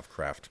than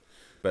Lovecraft,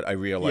 but I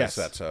realize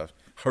that's a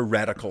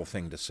heretical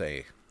thing to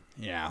say.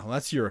 Yeah, well,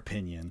 that's your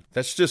opinion.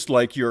 That's just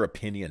like your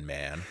opinion,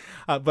 man.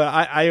 But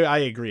I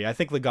agree. I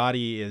think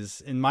Ligotti is,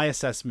 in my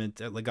assessment,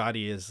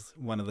 Ligotti is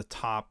one of the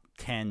top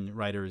 10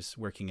 writers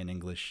working in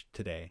English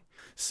today.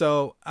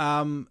 So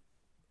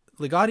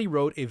Ligotti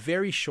wrote a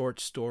very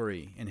short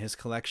story in his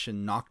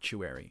collection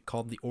Noctuary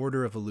called The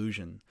Order of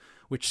Illusion,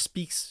 which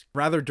speaks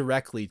rather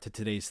directly to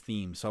today's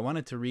theme. So I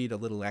wanted to read a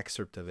little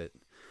excerpt of it.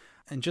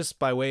 And just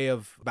by way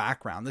of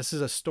background, this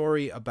is a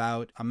story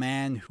about a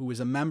man who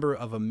was a member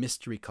of a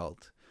mystery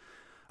cult.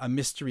 A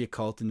mystery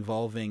cult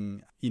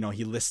involving,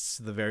 he lists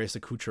the various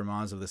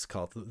accoutrements of this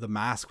cult. The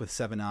mask with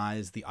 7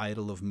 eyes, the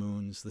idol of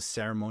moons, the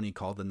ceremony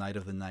called the Night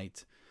of the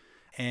Night.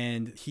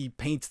 And he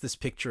paints this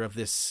picture of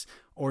this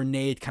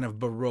ornate kind of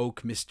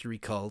Baroque mystery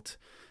cult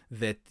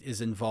that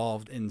is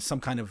involved in some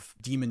kind of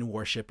demon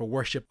worship or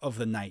worship of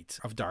the night,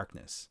 of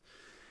darkness.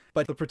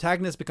 But the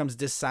protagonist becomes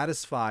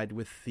dissatisfied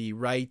with the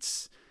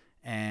rites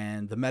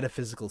and the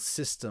metaphysical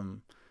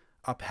system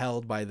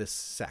upheld by this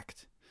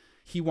sect.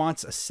 He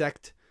wants a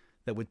sect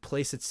that would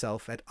place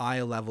itself at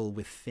eye level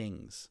with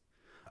things.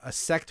 A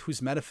sect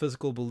whose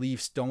metaphysical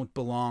beliefs don't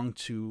belong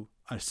to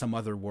some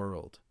other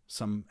world,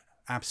 some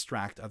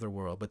abstract other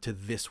world, but to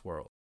this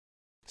world.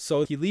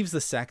 So he leaves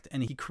the sect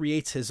and he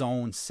creates his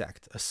own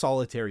sect, a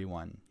solitary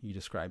one, he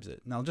describes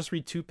it. And I'll just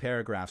read 2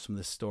 paragraphs from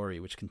this story,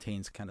 which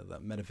contains kind of the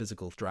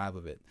metaphysical drive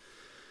of it.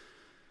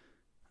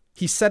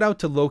 He set out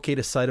to locate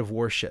a site of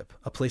worship,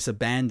 a place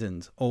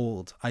abandoned,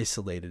 old,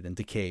 isolated, and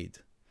decayed.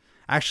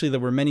 Actually, there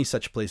were many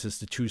such places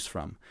to choose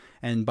from,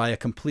 and by a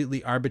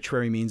completely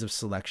arbitrary means of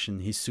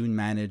selection, he soon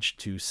managed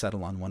to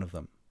settle on one of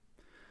them.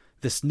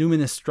 This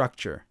numinous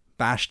structure,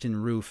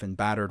 bashed-in roof and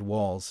battered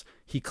walls,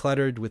 he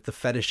cluttered with the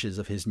fetishes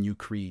of his new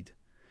creed.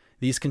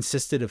 These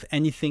consisted of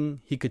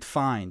anything he could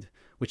find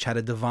which had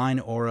a divine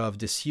aura of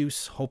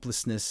disuse,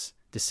 hopelessness,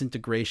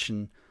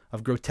 disintegration,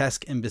 of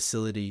grotesque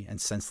imbecility and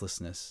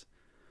senselessness.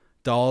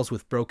 Dolls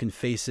with broken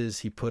faces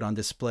he put on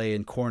display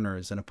in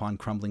corners and upon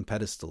crumbling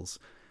pedestals.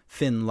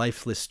 Thin,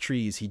 lifeless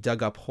trees he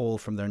dug up whole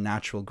from their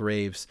natural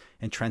graves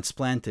and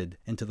transplanted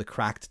into the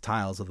cracked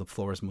tiles of the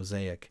floor's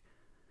mosaic.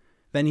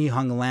 Then he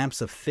hung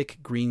lamps of thick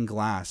green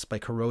glass by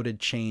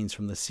corroded chains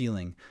from the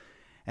ceiling,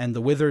 and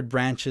the withered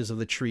branches of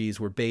the trees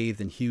were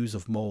bathed in hues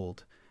of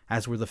mold,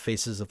 as were the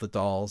faces of the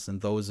dolls and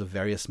those of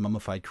various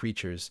mummified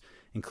creatures,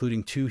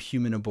 including 2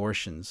 human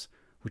abortions,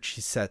 which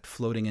he set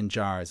floating in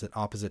jars at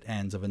opposite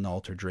ends of an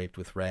altar draped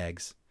with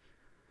rags.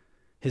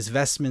 His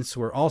vestments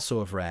were also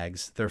of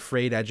rags, their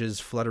frayed edges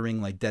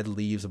fluttering like dead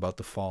leaves about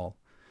to fall.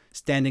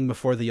 Standing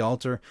before the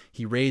altar,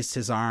 he raised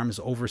his arms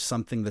over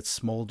something that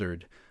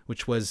smoldered,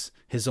 which was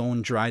his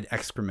own dried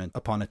excrement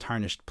upon a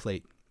tarnished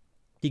plate.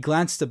 He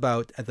glanced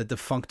about at the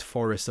defunct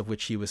forest of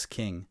which he was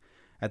king,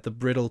 at the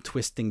brittle,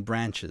 twisting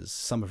branches,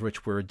 some of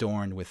which were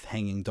adorned with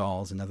hanging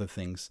dolls and other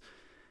things,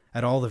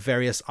 at all the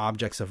various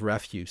objects of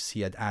refuse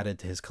he had added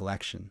to his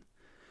collection.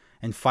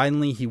 And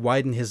finally he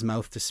widened his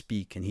mouth to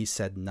speak, and he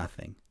said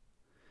nothing.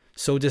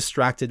 So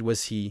distracted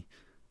was he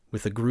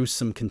with a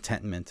gruesome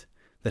contentment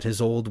that his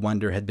old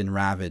wonder had been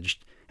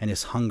ravaged and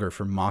his hunger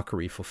for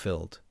mockery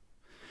fulfilled.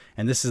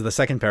 And this is the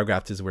second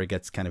paragraph, is where it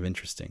gets kind of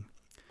interesting.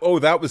 Oh,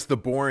 that was the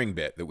boring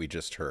bit that we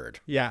just heard.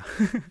 Yeah.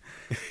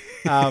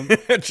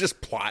 Just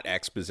plot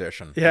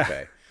exposition. Yeah.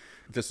 Okay.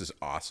 This is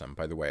awesome,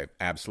 by the way.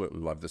 I absolutely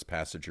love this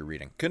passage you're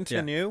reading.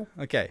 Continue.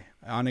 Yeah. Okay,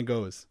 on it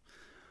goes.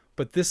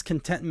 But this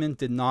contentment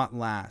did not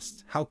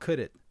last. How could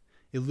it?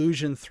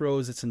 Illusion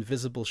throws its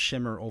invisible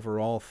shimmer over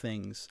all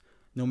things,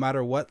 no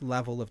matter what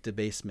level of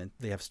debasement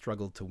they have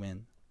struggled to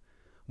win.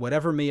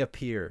 Whatever may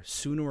appear,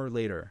 sooner or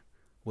later,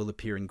 will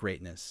appear in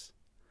greatness.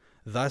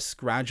 Thus,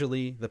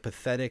 gradually, the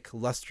pathetic,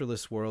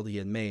 lustreless world he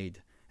had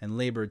made, and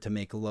labored to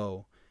make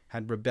low,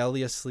 had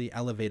rebelliously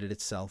elevated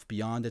itself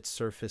beyond its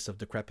surface of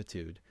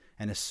decrepitude,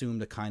 and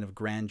assumed a kind of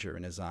grandeur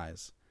in his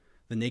eyes.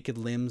 The naked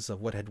limbs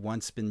of what had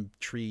once been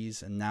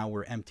trees and now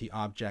were empty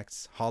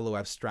objects, hollow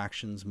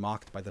abstractions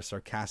mocked by the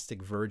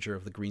sarcastic verdure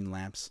of the green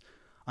lamps,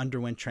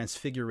 underwent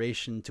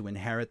transfiguration to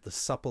inherit the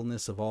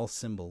suppleness of all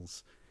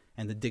symbols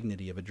and the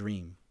dignity of a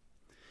dream.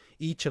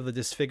 Each of the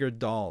disfigured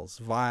dolls,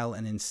 vile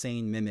and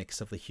insane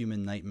mimics of the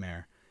human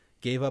nightmare,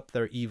 gave up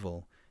their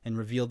evil and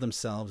revealed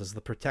themselves as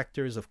the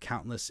protectors of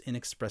countless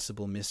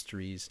inexpressible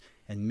mysteries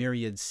and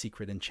myriad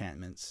secret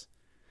enchantments.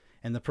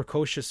 And the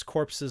precocious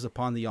corpses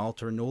upon the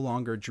altar no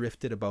longer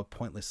drifted about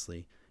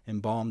pointlessly,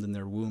 embalmed in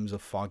their wombs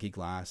of foggy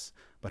glass,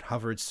 but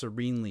hovered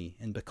serenely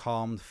in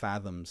becalmed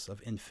fathoms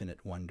of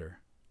infinite wonder.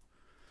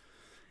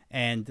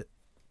 And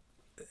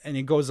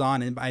it goes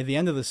on, and by the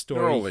end of the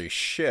story... Holy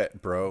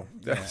shit, bro.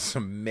 That's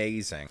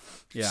amazing.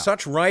 Yeah.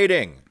 Such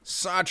writing.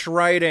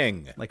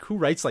 Like, who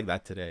writes like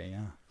that today?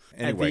 Yeah.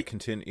 Anyway,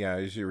 continue. Yeah,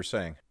 as you were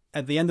saying.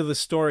 At the end of the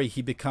story,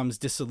 he becomes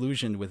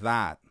disillusioned with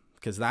that,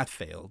 because that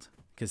failed.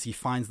 Because he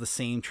finds the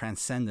same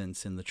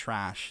transcendence in the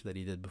trash that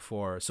he did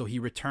before. So he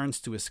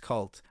returns to his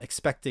cult,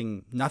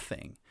 expecting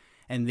nothing,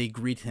 and they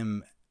greet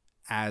him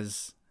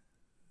as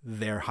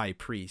their high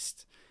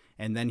priest.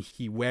 And then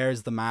he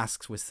wears the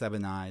masks with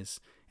 7 eyes,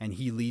 and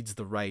he leads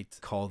the rite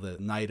called the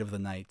Night of the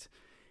Night.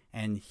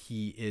 And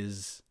he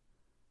is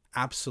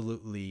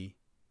absolutely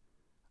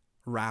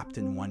wrapped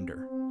in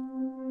wonder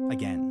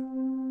again.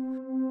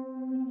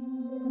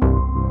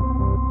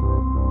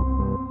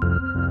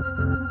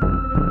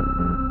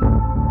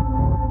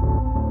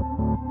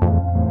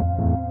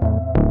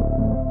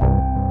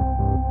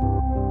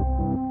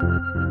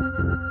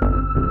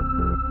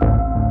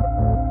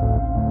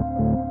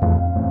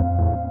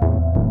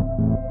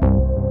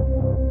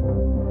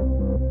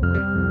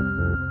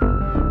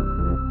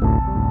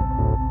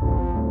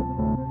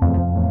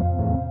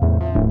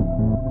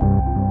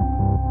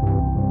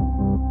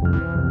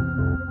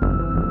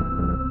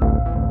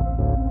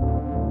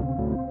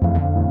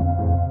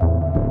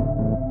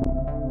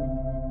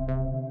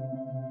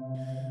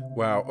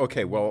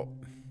 okay, well,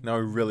 now I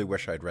really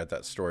wish I'd read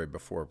that story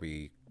before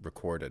we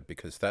recorded,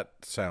 because that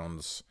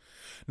sounds,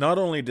 not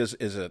only is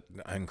it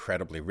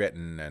incredibly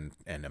written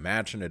and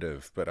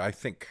imaginative, but I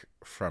think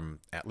from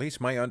at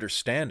least my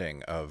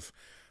understanding of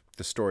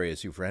the story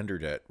as you've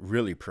rendered it,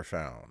 really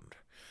profound.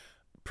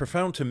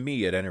 Profound to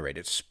me, at any rate.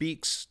 It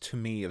speaks to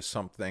me of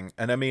something,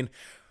 and I mean,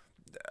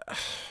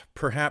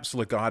 perhaps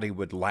Ligotti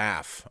would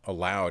laugh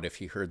aloud if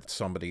he heard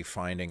somebody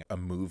finding a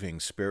moving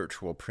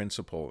spiritual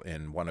principle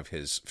in one of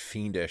his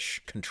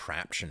fiendish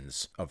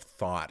contraptions of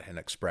thought and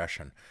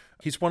expression.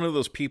 He's one of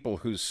those people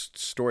whose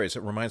stories,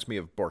 it reminds me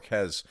of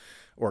Borges,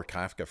 or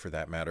Kafka for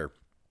that matter,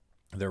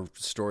 their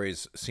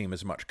stories seem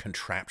as much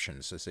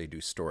contraptions as they do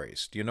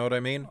stories. Do you know what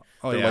I mean?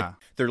 Oh, they're yeah.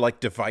 They're like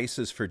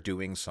devices for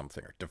doing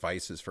something, or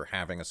devices for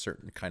having a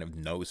certain kind of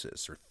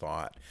gnosis or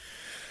thought.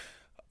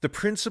 The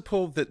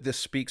principle that this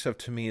speaks of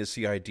to me is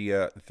the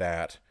idea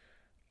that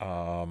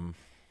I'm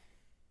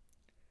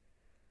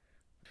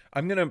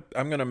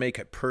gonna make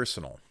it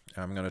personal.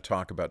 I'm gonna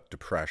talk about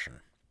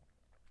depression.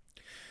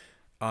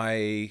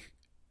 I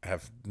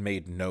have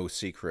made no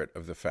secret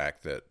of the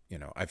fact that,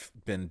 I've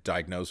been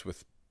diagnosed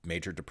with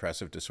major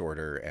depressive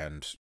disorder,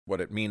 and what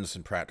it means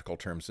in practical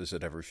terms is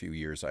that every few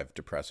years I have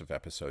depressive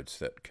episodes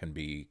that can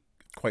be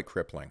quite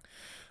crippling.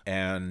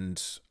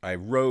 And I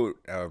wrote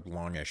a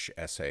longish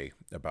essay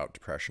about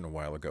depression a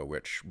while ago,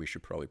 which we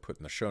should probably put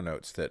in the show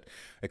notes, that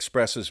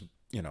expresses,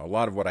 a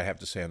lot of what I have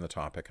to say on the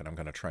topic, and I'm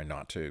going to try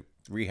not to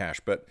rehash.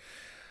 But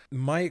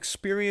my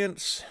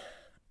experience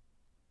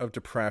of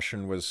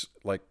depression was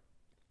like,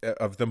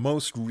 of the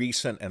most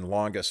recent and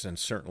longest, and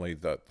certainly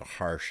the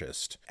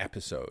harshest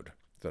episode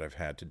that I've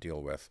had to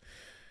deal with,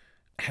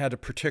 had a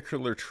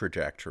particular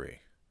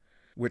trajectory,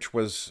 which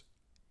was,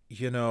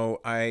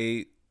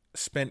 I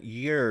spent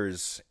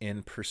years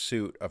in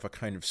pursuit of a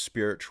kind of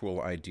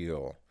spiritual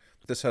ideal.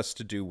 This has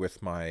to do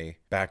with my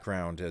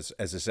background as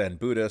a Zen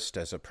Buddhist,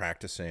 as a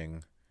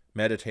practicing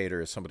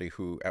meditator, as somebody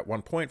who, at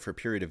one point for a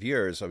period of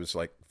years, I was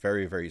like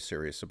very, very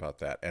serious about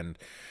that, and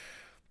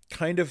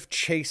kind of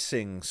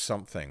chasing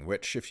something,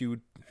 which if you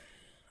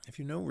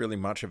know really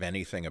much of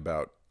anything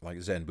about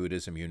like Zen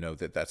Buddhism, you know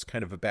that that's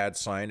kind of a bad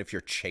sign. If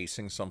you're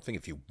chasing something,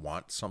 if you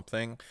want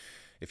something,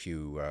 if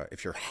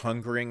you're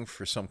hungering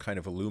for some kind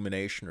of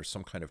illumination or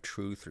some kind of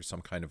truth or some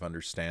kind of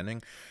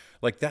understanding,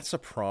 like that's a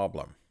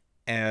problem.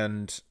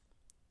 And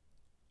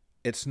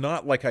it's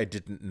not like I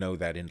didn't know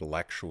that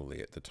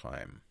intellectually at the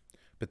time,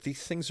 but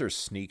these things are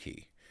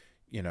sneaky.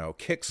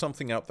 Kick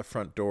something out the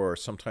front door,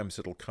 sometimes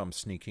it'll come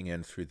sneaking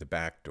in through the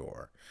back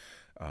door,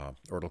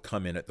 or it'll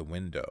come in at the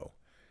window.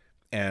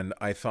 And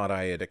I thought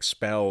I had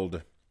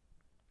expelled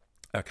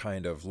a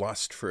kind of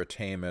lust for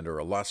attainment or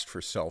a lust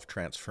for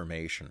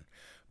self-transformation,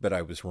 but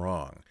I was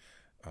wrong.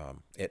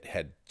 It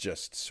had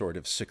just sort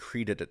of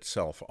secreted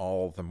itself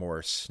all the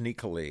more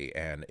sneakily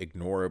and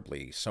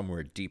ignorably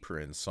somewhere deeper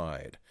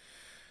inside.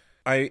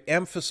 I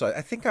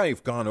think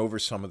I've gone over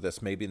some of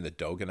this maybe in the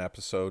Dogen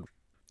episode.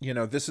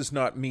 This is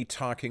not me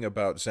talking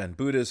about Zen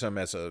Buddhism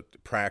as a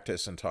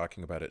practice and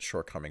talking about its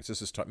shortcomings.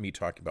 This is me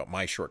talking about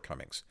my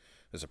shortcomings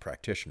as a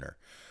practitioner.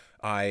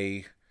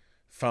 I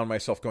found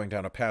myself going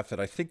down a path that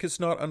I think is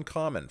not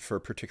uncommon for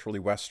particularly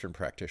Western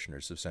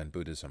practitioners of Zen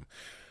Buddhism.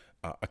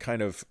 A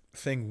kind of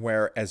thing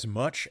where, as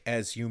much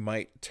as you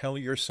might tell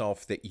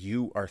yourself that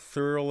you are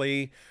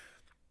thoroughly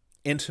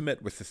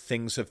intimate with the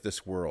things of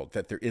this world,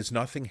 that there is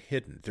nothing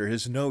hidden, there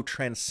is no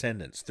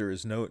transcendence, there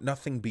is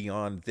nothing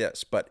beyond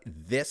this, but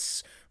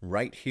this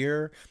right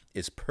here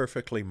is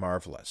perfectly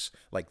marvelous.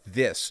 Like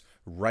this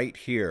right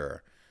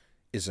here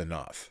is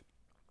enough.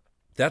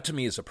 That to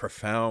me is a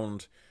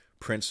profound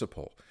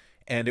principle.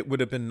 And it would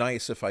have been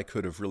nice if I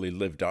could have really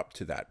lived up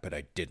to that, but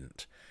I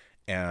didn't.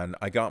 And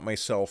I got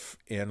myself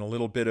in a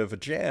little bit of a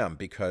jam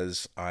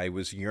because I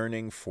was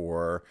yearning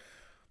for,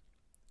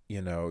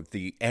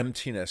 the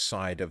emptiness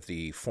side of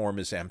the form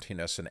is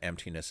emptiness and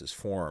emptiness is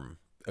form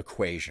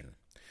equation.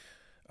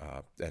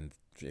 And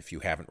if you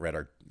haven't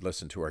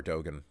listened to our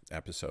Dogen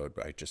episode,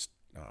 I just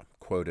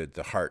quoted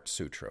the Heart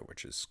Sutra,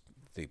 which is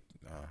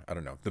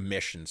the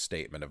mission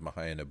statement of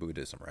Mahayana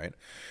Buddhism, right?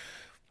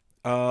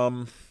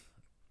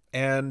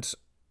 And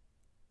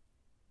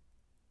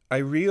I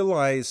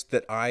realized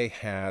that I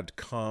had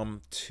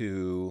come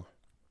to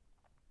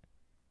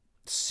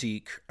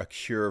seek a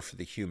cure for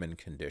the human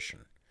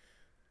condition.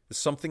 It's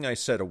something I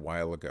said a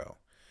while ago.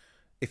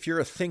 If you're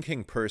a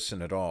thinking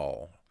person at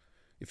all,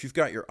 if you've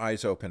got your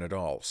eyes open at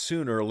all,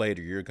 sooner or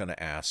later you're going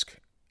to ask,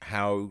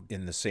 how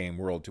in the same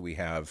world do we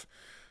have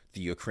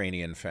the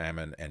Ukrainian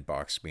famine and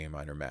Bach's B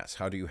minor Mass?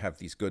 How do you have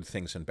these good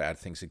things and bad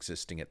things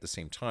existing at the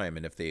same time?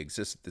 And if they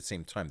exist at the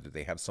same time, do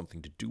they have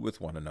something to do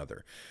with one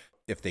another?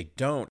 If they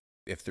don't,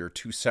 if there are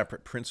two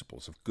separate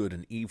principles of good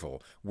and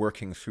evil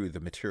working through the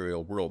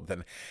material world,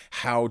 then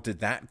how did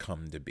that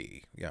come to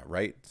be? Yeah,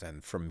 right?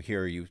 And from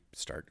here you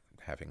start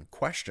having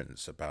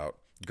questions about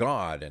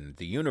God and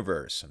the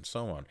universe and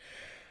so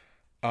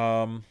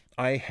on.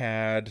 I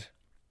had,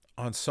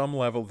 on some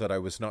level that I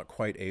was not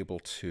quite able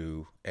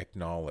to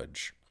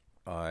acknowledge,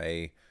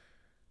 I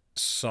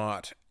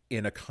sought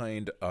in a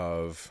kind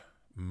of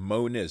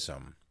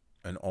monism,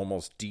 an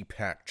almost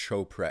Deepak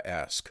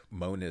Chopra-esque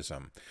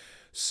monism,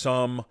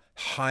 some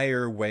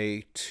higher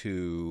way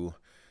to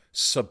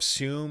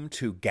subsume,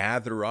 to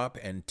gather up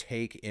and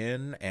take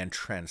in and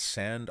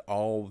transcend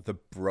all the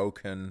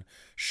broken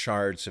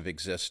shards of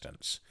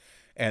existence.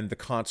 And the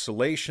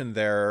consolation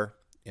there,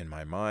 in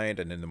my mind,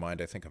 and in the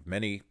mind, I think, of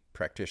many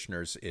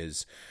practitioners,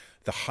 is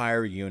the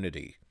higher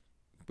unity,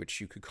 which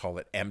you could call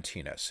it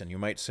emptiness. And you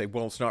might say,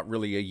 well, it's not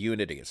really a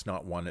unity. It's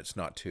not one, it's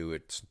not two,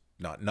 it's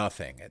not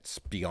nothing. It's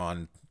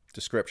beyond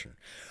description.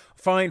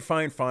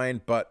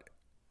 Fine. But,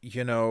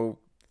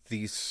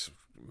 these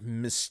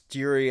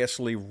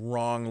mysteriously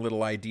wrong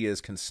little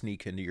ideas can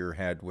sneak into your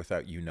head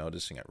without you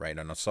noticing it, right?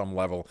 And on some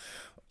level,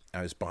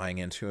 I was buying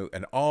into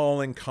an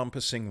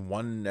all-encompassing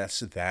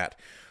oneness that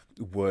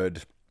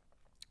would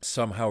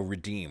somehow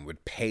redeem,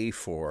 would pay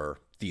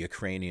for the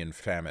Ukrainian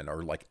famine,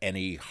 or like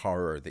any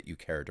horror that you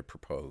care to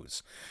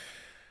propose.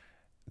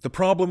 The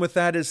problem with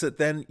that is that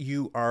then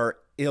you are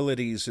ill at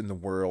ease in the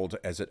world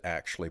as it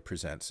actually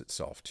presents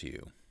itself to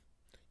you.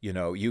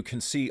 You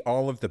can see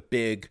all of the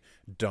big,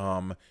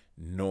 dumb,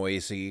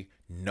 noisy,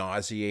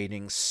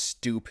 nauseating,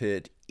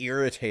 stupid,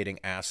 irritating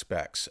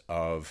aspects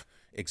of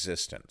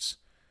existence.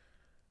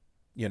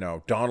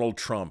 Donald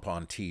Trump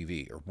on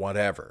TV or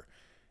whatever,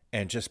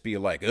 and just be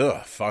like,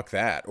 ugh, fuck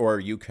that. Or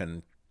you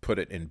can put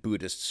it in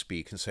Buddhist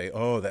speak and say,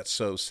 oh, that's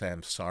so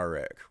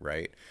samsaric,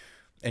 right?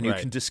 And you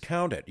can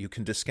discount it. You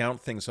can discount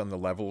things on the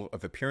level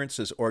of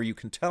appearances, or you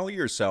can tell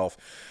yourself,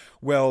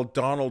 well,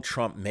 Donald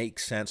Trump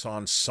makes sense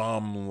on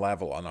some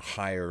level, on a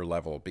higher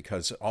level,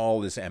 because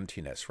all is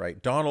emptiness,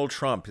 right? Donald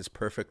Trump is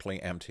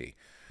perfectly empty.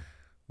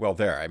 Well,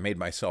 there, I made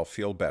myself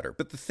feel better.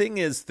 But the thing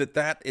is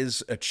that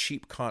is a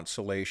cheap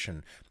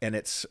consolation, and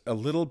it's a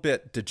little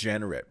bit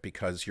degenerate,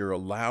 because you're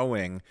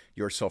allowing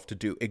yourself to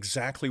do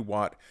exactly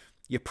what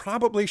you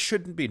probably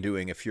shouldn't be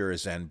doing if you're a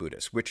Zen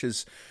Buddhist, which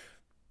is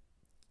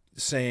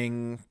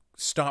saying,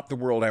 stop the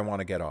world, I want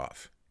to get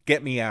off.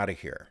 Get me out of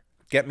here.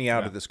 Get me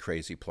out of this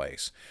crazy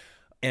place.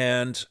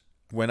 And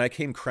when I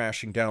came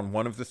crashing down,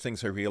 one of the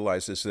things I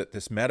realized is that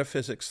this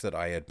metaphysics that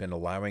I had been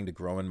allowing to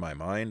grow in my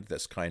mind,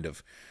 this kind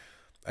of,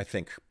 I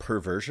think,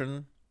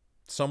 perversion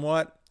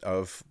somewhat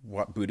of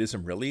what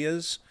Buddhism really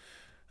is,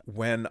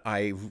 when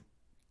I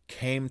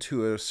came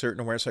to a certain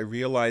awareness, I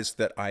realized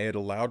that I had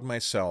allowed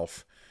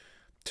myself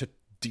to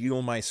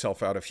deal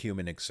myself out of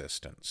human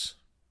existence.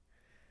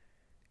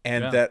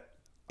 And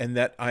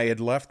that I had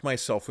left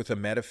myself with a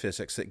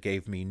metaphysics that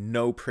gave me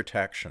no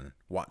protection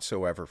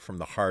whatsoever from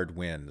the hard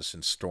winds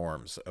and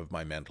storms of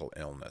my mental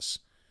illness.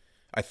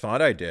 I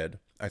thought I did.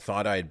 I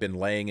thought I had been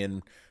laying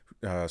in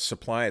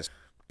supplies,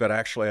 but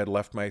actually I had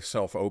left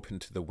myself open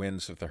to the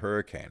winds of the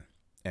hurricane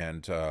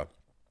and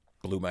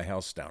blew my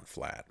house down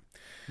flat.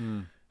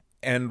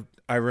 And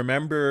I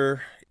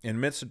remember in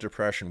the midst of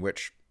depression,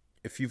 which,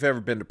 if you've ever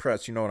been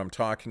depressed, you know what I'm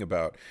talking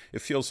about.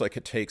 It feels like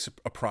it takes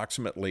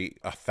approximately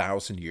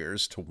 1,000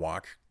 years to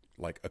walk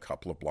like a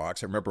couple of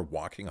blocks. I remember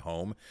walking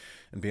home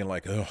and being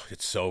like, oh,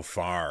 it's so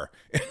far.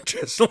 And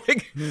just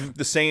like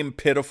the same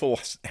pitiful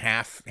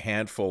half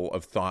handful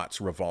of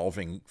thoughts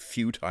revolving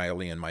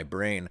futilely in my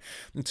brain,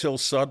 until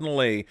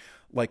suddenly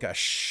like a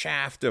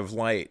shaft of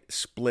light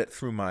split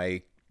through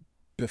my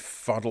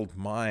befuddled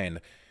mind.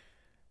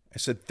 I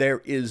said, there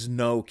is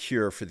no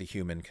cure for the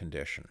human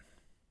condition.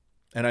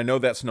 And I know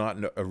that's not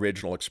an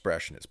original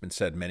expression. It's been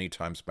said many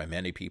times by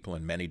many people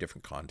in many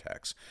different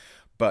contexts.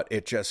 But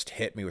it just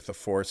hit me with the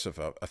force of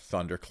a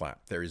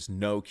thunderclap. There is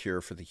no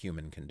cure for the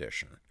human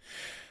condition.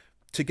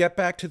 To get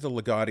back to the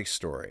Ligotti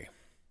story,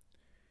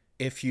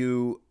 if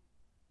you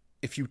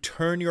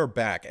turn your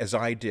back, as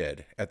I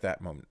did at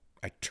that moment,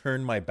 I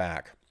turned my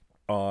back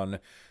on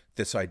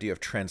this idea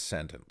of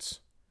transcendence,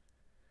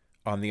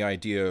 on the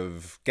idea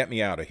of get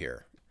me out of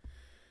here.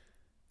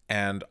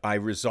 And I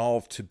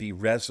resolved to be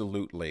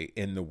resolutely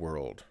in the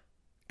world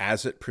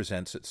as it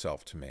presents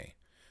itself to me.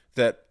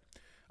 That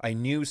I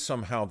knew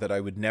somehow that I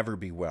would never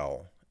be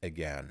well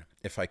again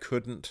if I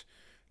couldn't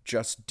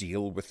just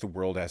deal with the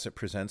world as it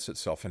presents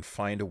itself and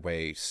find a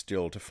way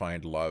still to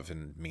find love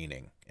and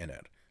meaning in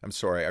it. I'm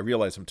sorry, I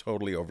realize I'm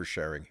totally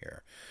oversharing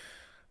here.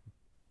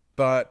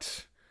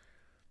 But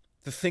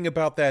the thing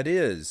about that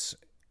is,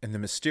 and the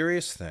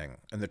mysterious thing,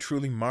 and the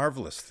truly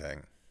marvelous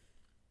thing,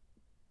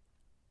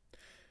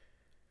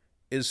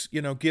 is,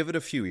 give it a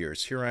few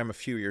years. Here I am a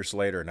few years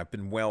later, and I've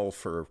been well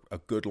for a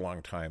good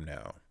long time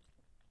now.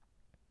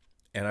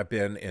 And I've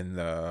been in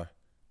the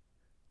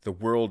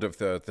world of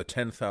the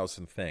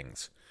 10,000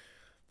 things,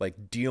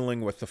 like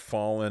dealing with the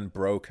fallen,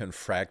 broken,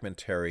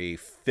 fragmentary,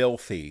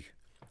 filthy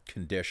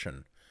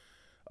condition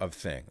of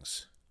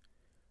things.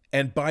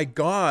 And by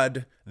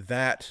God,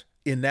 that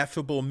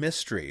ineffable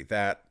mystery,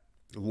 that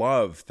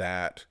love,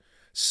 that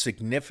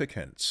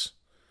significance,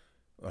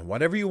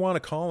 whatever you want to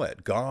call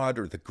it, God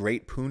or the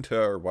great Punta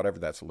or whatever,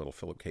 that's a little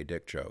Philip K.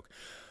 Dick joke.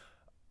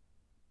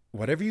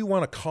 Whatever you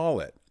want to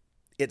call it,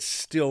 it's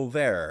still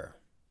there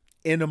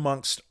in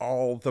amongst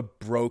all the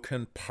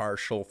broken,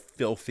 partial,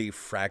 filthy,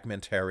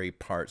 fragmentary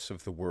parts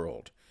of the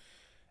world.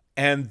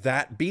 And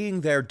that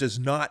being there does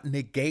not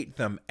negate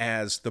them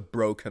as the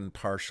broken,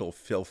 partial,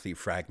 filthy,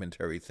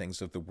 fragmentary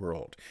things of the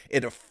world.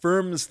 It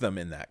affirms them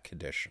in that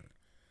condition.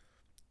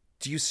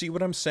 Do you see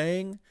what I'm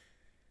saying?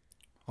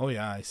 Oh,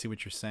 yeah, I see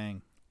what you're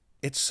saying.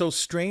 It's so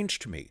strange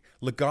to me.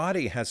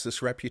 Ligotti has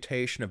this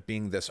reputation of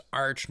being this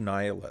arch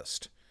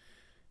nihilist.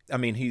 I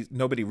mean,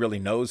 nobody really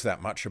knows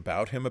that much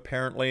about him,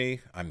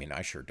 apparently. I mean,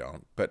 I sure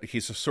don't. But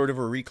he's a sort of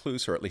a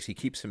recluse, or at least he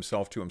keeps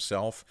himself to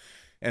himself.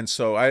 And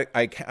so I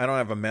don't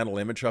have a mental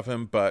image of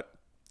him, but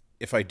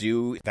if I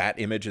do, that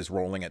image is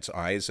rolling its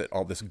eyes at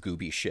all this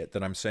gooby shit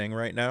that I'm saying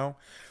right now.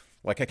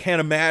 Like, I can't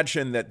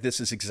imagine that this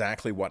is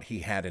exactly what he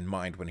had in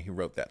mind when he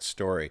wrote that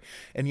story.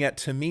 And yet,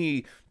 to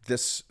me,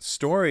 this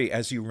story,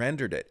 as you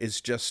rendered it,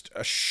 is just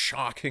a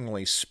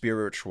shockingly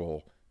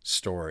spiritual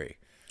story.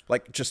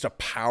 Like, just a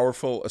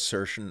powerful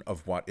assertion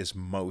of what is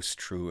most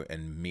true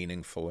and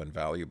meaningful and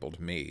valuable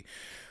to me.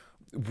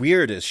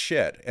 Weird as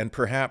shit, and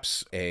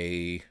perhaps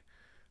a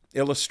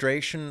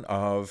illustration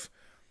of,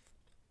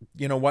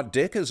 what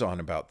Dick is on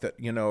about, that,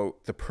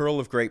 the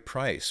pearl of great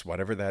price,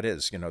 whatever that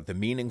is, the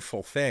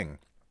meaningful thing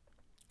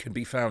can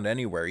be found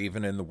anywhere,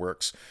 even in the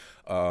works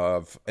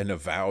of an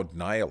avowed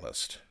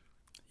nihilist.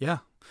 Yeah.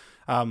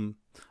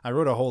 I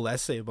wrote a whole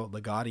essay about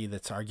Ligotti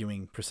that's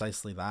arguing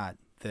precisely that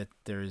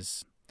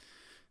there's,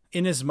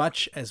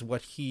 inasmuch as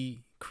what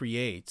he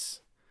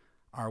creates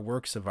are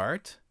works of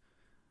art,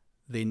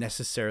 they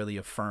necessarily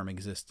affirm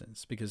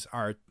existence, because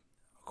art,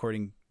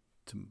 according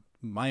to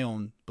my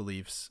own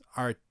beliefs,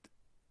 art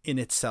in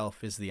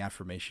itself is the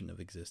affirmation of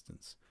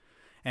existence.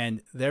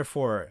 And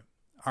therefore,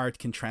 art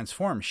can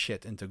transform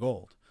shit into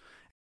gold.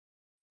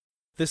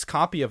 This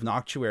copy of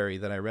Noctuary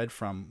that I read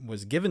from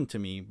was given to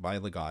me by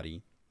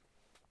Ligotti,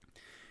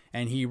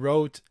 and he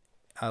wrote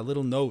a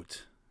little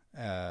note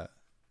on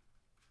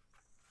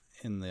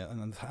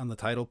the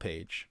title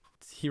page.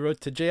 He wrote,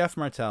 "To J.F.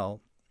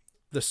 Martel,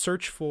 the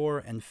search for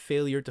and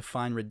failure to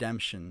find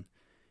redemption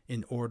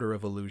in order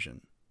of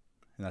illusion."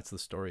 And that's the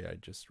story I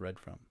just read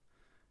from.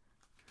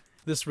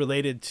 This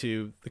related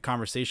to the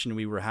conversation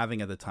we were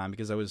having at the time,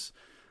 because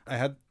I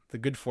had the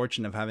good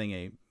fortune of having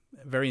a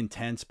very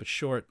intense but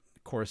short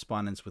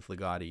correspondence with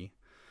Ligotti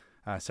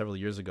several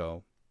years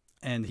ago,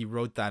 and he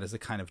wrote that as a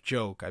kind of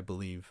joke, I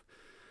believe.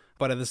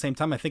 But at the same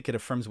time, I think it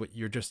affirms what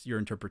your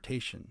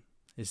interpretation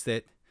is,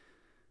 that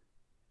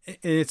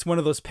it's one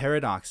of those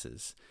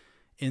paradoxes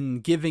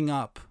in giving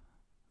up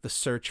the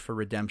search for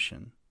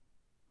redemption.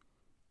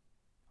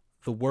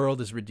 The world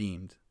is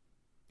redeemed.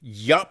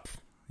 Yup.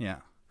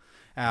 Yeah.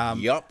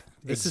 Yup.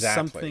 This exactly. is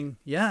something,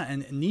 yeah,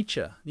 and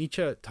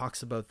Nietzsche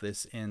talks about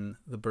this in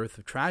The Birth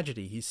of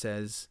Tragedy. He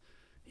says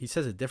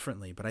it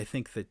differently, but I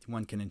think that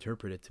one can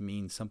interpret it to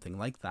mean something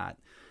like that.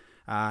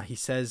 He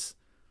says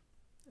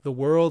the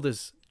world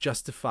is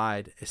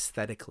justified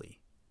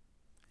aesthetically,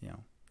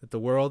 that the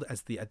world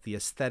at the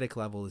aesthetic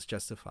level is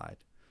justified.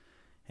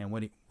 And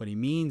what he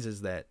means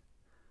is that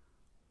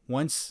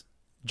once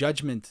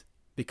judgment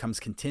becomes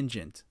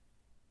contingent,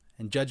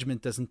 and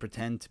judgment doesn't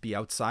pretend to be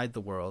outside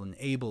the world and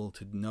able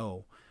to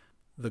know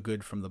the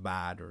good from the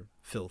bad, or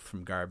filth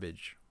from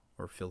garbage,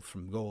 or filth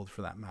from gold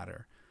for that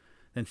matter,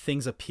 then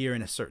things appear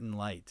in a certain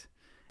light.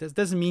 This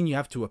doesn't mean you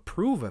have to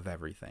approve of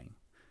everything.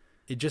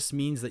 It just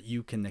means that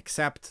you can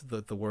accept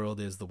that the world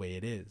is the way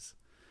it is,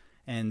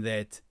 and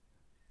that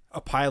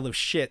a pile of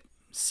shit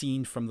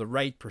seen from the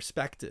right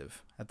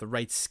perspective, at the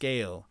right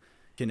scale,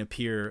 can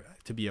appear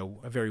to be a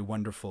very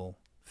wonderful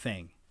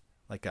thing,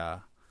 like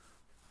a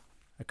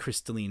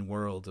crystalline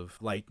world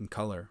of light and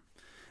color.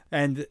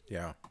 And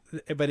yeah,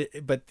 but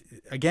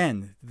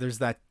again, there's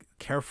that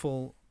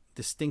careful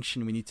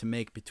distinction we need to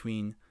make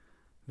between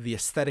the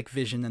aesthetic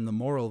vision and the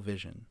moral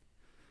vision.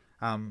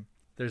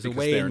 There's because a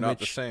way they're in not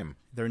which the same.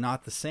 They're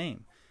not the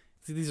same.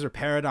 These are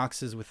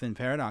paradoxes within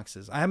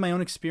paradoxes. I have my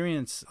own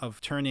experience of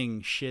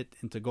turning shit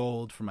into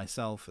gold, for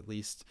myself at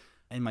least.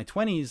 In my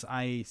 20s,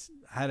 I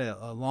had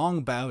a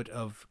long bout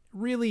of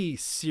really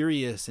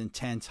serious,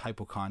 intense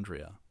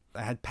hypochondria.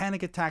 I had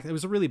panic attacks. It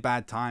was a really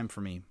bad time for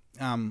me.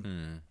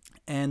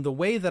 And the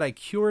way that I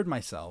cured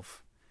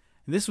myself,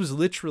 and this was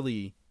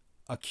literally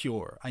a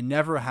cure. I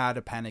never had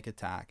a panic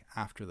attack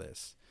after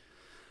this.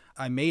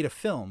 I made a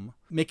film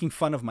making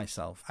fun of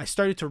myself. I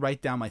started to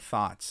write down my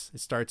thoughts. It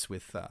starts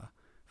with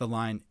the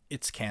line,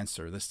 "It's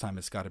cancer. This time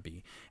it's got to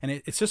be." And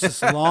it's just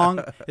this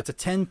long, it's a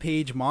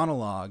 10-page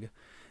monologue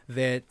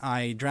that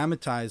I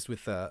dramatized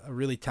with a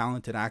really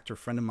talented actor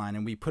friend of mine.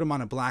 And we put him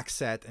on a black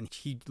set, and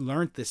he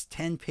learned this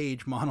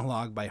 10-page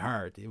monologue by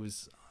heart. It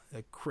was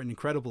an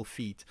incredible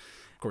feat.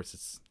 Of course,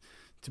 it's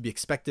to be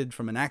expected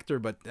from an actor,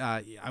 but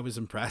I was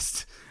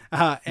impressed.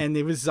 And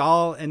it was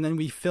all, and then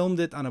we filmed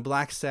it on a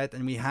black set,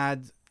 and we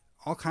had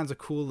all kinds of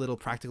cool little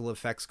practical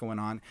effects going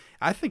on.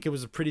 I think it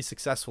was a pretty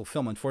successful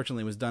film.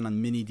 Unfortunately, it was done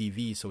on mini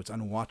DV, so it's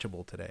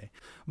unwatchable today.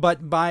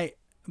 But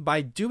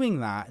by doing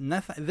that, and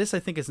this I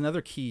think is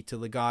another key to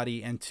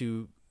Ligotti and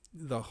to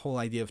the whole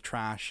idea of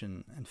trash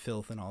and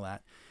filth and all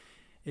that,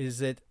 is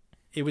that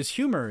it was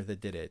humor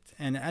that did it.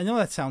 And I know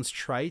that sounds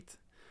trite.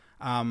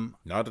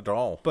 Not at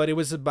all. But it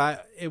was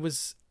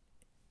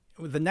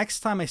the next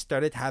time I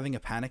started having a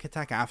panic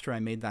attack after I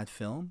made that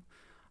film,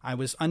 I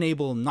was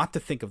unable not to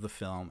think of the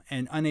film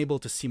and unable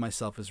to see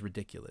myself as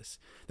ridiculous.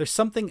 There's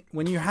something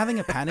when you're having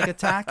a panic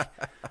attack,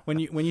 when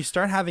you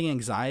start having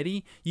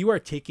anxiety, you are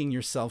taking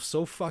yourself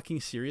so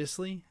fucking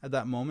seriously at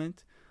that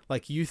moment.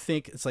 Like you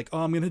think it's like, oh,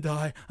 I'm going to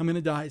die. I'm going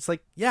to die. It's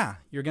like, yeah,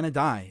 you're going to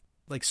die.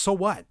 Like, so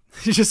what?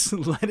 Just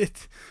let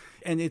it.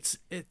 And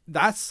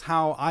that's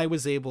how I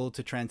was able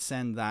to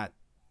transcend that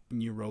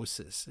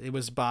neurosis. It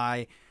was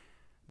by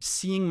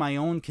seeing my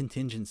own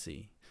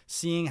contingency,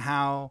 seeing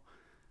how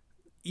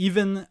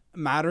even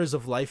matters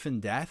of life and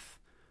death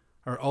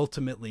are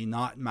ultimately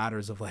not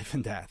matters of life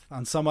and death.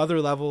 On some other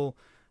level,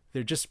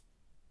 they're just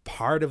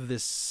part of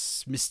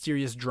this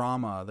mysterious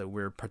drama that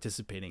we're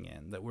participating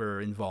in, that we're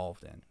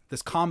involved in.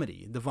 This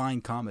comedy,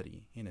 divine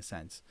comedy, in a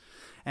sense.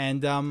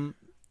 And that's,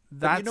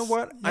 but you know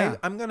what? Yeah.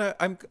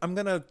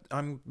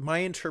 My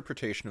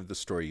interpretation of the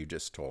story you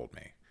just told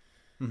me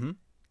Mm-hmm.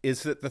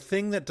 is that the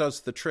thing that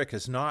does the trick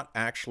is not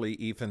actually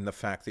even the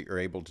fact that you're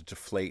able to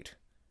deflate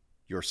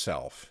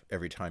yourself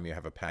every time you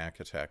have a panic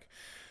attack.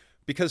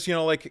 Because, in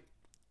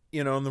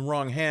the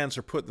wrong hands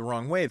or put the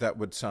wrong way, that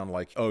would sound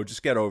like, oh,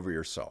 just get over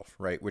yourself,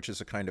 right? Which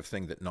is a kind of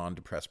thing that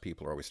non-depressed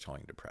people are always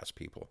telling depressed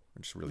people,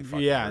 which is really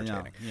fucking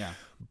irritating. Yeah.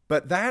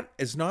 But that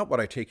is not what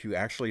I take you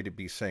actually to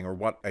be saying, or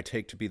what I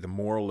take to be the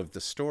moral of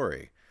the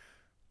story.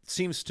 It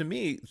seems to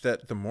me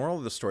that the moral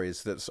of the story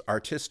is that it's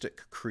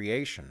artistic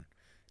creation,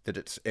 that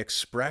it's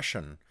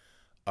expression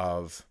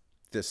of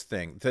this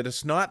thing, that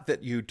it's not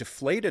that you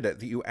deflated it,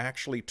 that you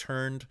actually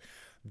turned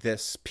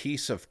this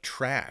piece of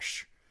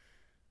trash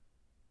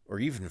or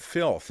even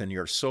filth in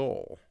your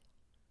soul.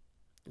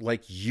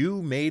 Like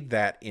you made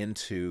that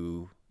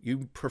into,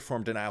 you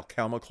performed an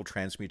alchemical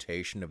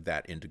transmutation of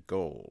that into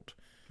gold.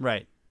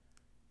 Right.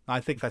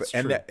 I think that's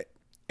true.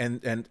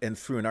 And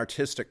through an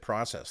artistic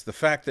process. The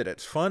fact that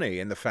it's funny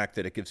and the fact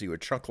that it gives you a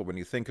chuckle when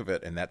you think of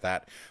it, and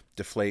that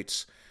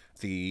deflates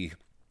the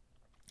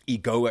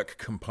egoic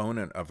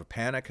component of a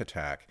panic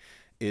attack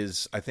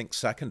is, I think,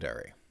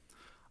 secondary.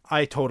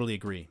 I totally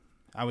agree.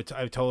 I would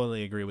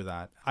totally agree with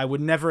that. I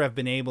would never have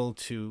been able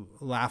to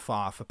laugh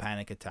off a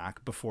panic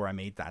attack before I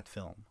made that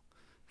film.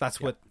 That's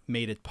what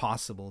made it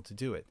possible to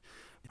do it.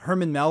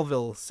 Herman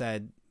Melville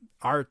said,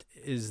 art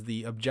is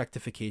the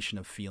objectification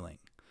of feeling.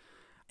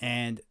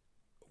 And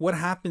what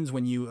happens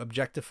when you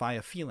objectify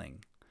a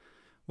feeling?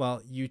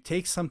 Well, you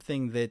take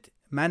something that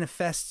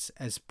manifests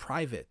as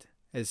private,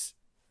 as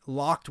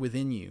locked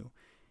within you,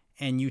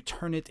 and you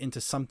turn it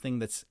into something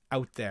that's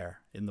out there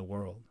in the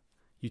world.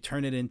 You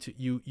turn it into,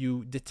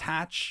 you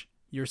detach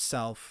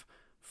yourself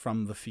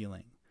from the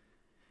feeling.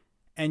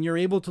 And you're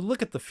able to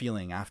look at the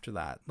feeling after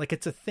that, like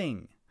it's a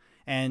thing.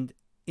 And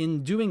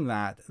in doing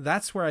that,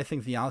 that's where I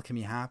think the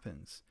alchemy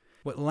happens.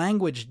 What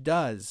language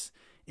does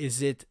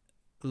is it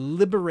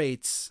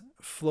liberates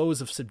flows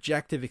of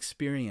subjective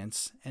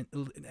experience and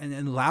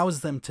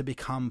allows them to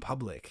become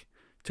public,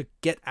 to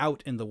get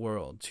out in the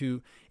world.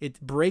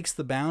 It breaks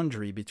the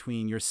boundary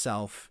between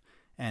yourself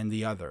and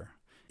the other.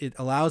 It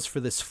allows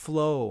for this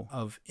flow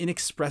of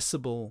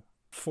inexpressible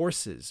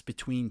forces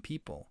between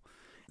people.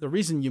 The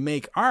reason you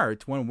make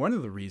art, one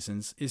of the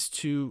reasons, is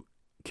to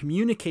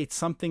communicate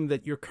something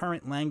that your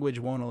current language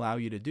won't allow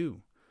you to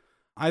do.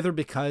 Either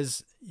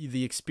because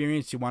the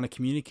experience you want to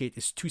communicate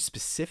is too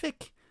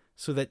specific,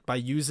 so that by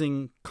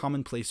using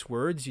commonplace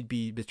words, you'd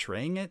be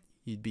betraying it,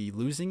 you'd be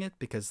losing it,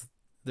 because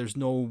there's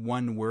no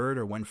one word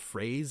or one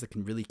phrase that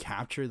can really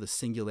capture the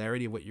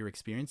singularity of what you're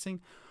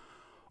experiencing.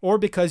 Or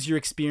because you're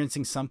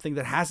experiencing something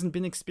that hasn't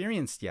been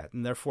experienced yet,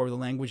 and therefore the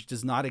language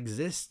does not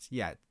exist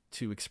yet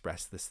to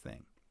express this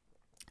thing.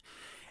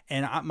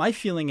 And my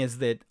feeling is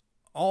that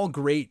all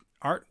great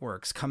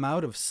artworks come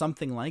out of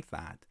something like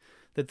that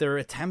there are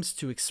attempts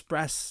to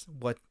express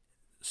what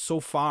so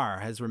far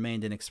has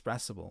remained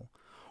inexpressible,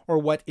 or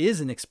what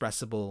is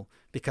inexpressible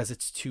because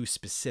it's too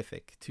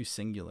specific, too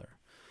singular.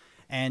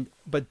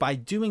 But by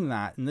doing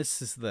that, and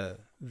this is the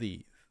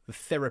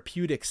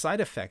therapeutic side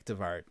effect of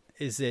art,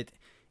 is that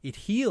it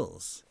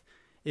heals.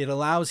 It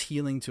allows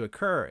healing to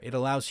occur. It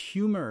allows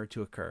humor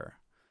to occur.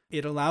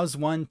 It allows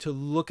one to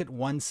look at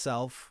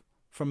oneself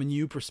from a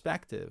new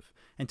perspective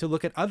and to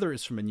look at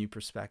others from a new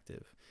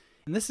perspective.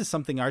 And this is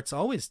something art's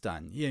always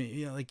done.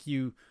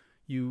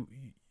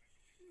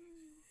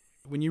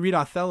 When you read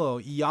Othello,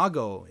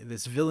 Iago,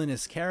 this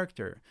villainous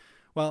character,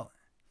 well,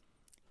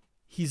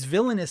 he's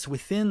villainous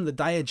within the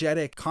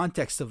diegetic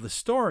context of the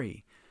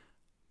story,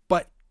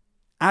 but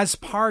as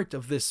part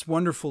of this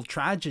wonderful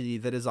tragedy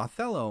that is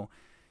Othello,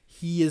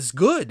 he is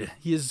good.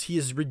 He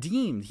is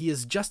redeemed. He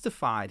is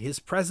justified. His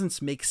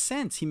presence makes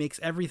sense. He makes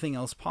everything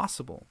else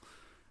possible,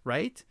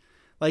 right?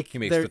 Like he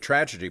makes the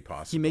tragedy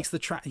possible.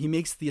 He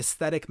makes the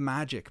aesthetic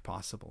magic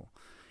possible,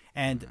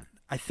 and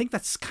I think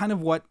that's kind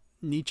of what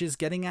Nietzsche's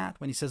getting at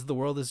when he says the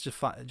world is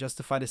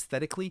justified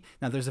aesthetically.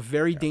 Now, there's a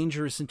very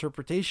dangerous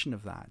interpretation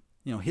of that.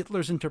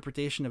 Hitler's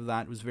interpretation of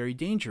that was very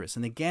dangerous.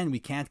 And again, we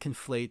can't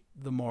conflate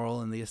the moral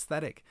and the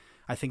aesthetic.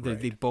 I think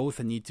that they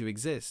both need to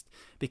exist,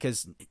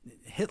 because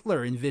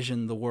Hitler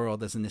envisioned the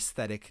world as an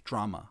aesthetic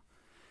drama.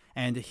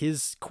 And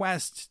his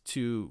quest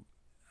to,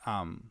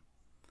 and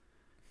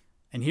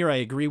here I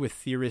agree with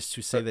theorists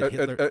who say that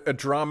Hitler... A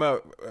drama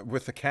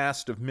with a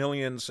cast of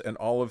millions and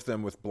all of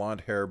them with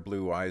blonde hair,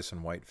 blue eyes,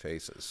 and white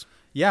faces.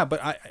 Yeah,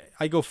 but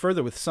I go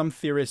further with some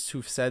theorists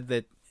who've said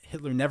that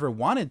Hitler never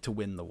wanted to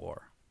win the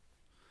war.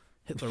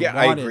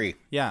 I agree.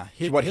 Yeah.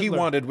 What he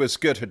wanted was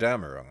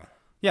Götterdämmerung.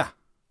 Yeah.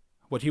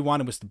 What he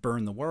wanted was to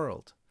burn the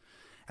world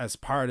as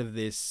part of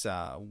this,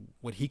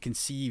 what he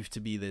conceived to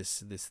be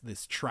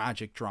this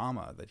tragic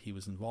drama that he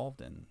was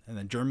involved in. And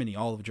then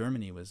all of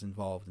Germany was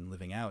involved in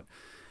living out.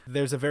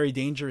 There's a very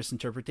dangerous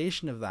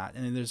interpretation of that.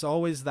 And there's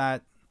always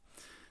that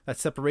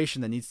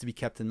separation that needs to be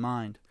kept in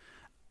mind.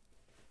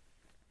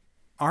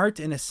 Art,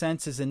 in a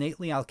sense, is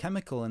innately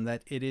alchemical in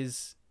that it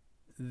is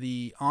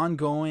the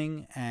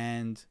ongoing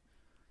and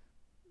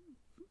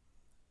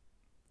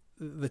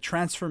the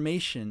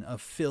transformation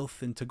of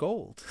filth into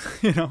gold,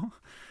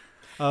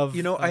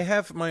 I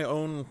have my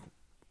own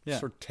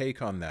sort of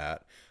take on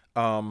that.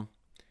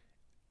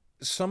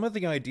 Some of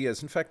the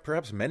ideas, in fact,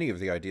 perhaps many of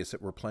the ideas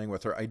that we're playing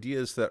with are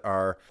ideas that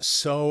are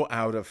so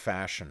out of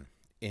fashion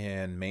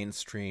in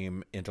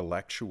mainstream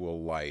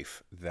intellectual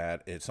life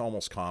that it's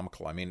almost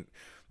comical. I mean,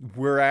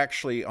 we're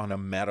actually on a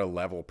meta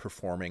level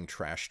performing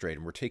trash trade,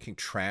 and we're taking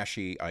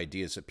trashy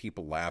ideas that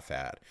people laugh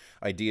at,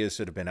 ideas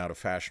that have been out of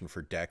fashion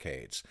for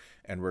decades,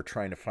 and we're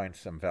trying to find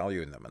some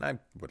value in them. And I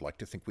would like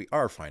to think we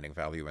are finding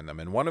value in them.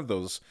 And one of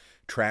those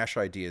trash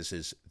ideas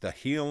is the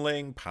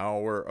healing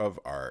power of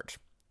art.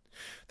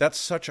 That's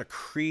such a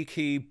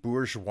creaky,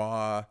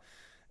 bourgeois,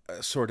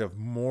 sort of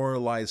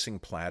moralizing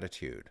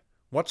platitude.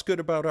 What's good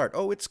about art?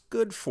 Oh, it's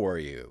good for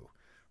you.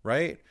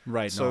 Right?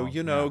 Right. So,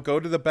 go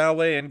to the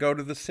ballet and go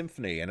to the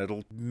symphony, and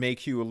it'll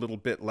make you a little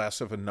bit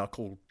less of a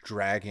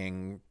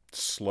knuckle-dragging,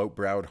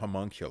 slope-browed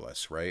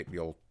homunculus, right?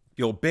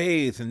 You'll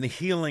bathe in the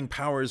healing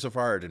powers of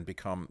art and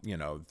become,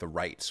 the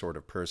right sort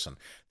of person.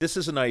 This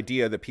is an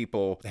idea that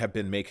people have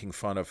been making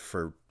fun of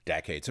for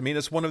decades. I mean,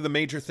 it's one of the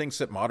major things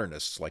that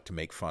modernists like to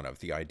make fun of,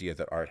 the idea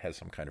that art has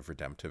some kind of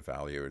redemptive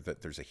value, or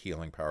that there's a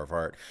healing power of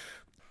art.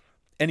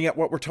 And yet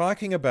what we're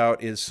talking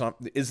about is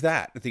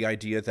the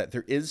idea that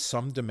there is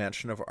some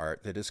dimension of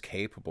art that is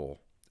capable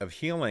of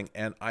healing.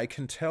 And I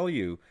can tell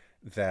you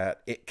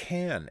that it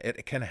can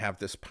have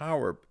this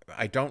power.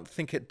 I don't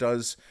think it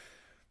does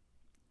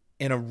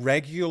in a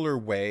regular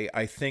way.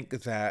 I think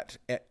that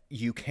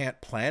you can't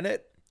plan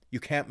it.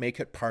 You can't make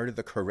it part of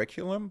the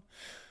curriculum.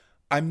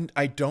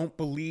 I don't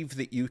believe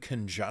that you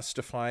can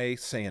justify,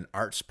 say, an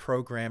arts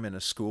program in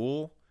a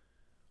school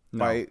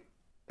by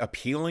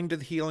appealing to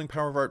the healing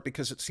power of art,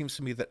 because it seems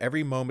to me that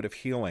every moment of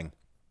healing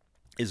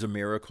is a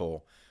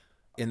miracle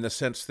in the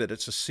sense that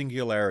it's a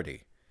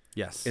singularity.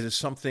 Yes. It is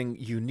something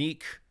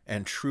unique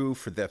and true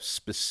for the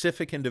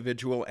specific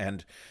individual,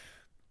 and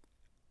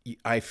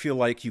I feel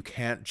like you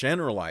can't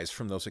generalize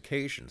from those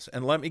occasions.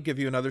 And let me give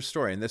you another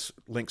story, and this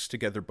links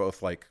together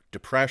both like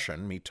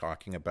depression, me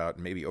talking about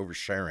maybe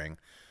oversharing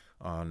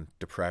on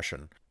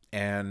depression,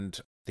 and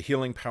the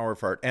healing power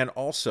of art, and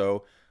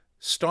also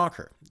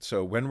Stalker.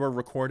 So when we're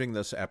recording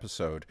this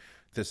episode,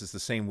 this is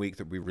the same week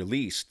that we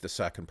released the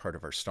second part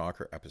of our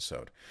Stalker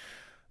episode.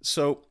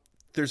 So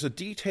there's a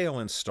detail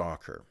in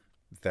Stalker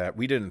that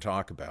we didn't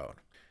talk about.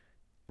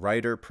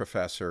 Writer,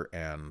 professor,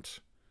 and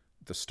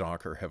the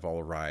stalker have all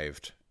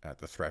arrived at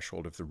the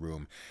threshold of the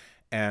room,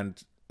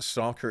 and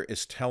Stalker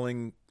is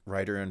telling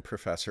writer and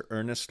professor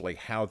earnestly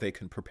how they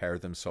can prepare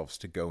themselves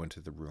to go into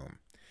the room.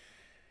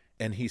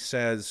 And he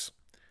says,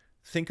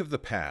 think of the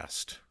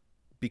past.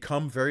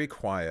 Become very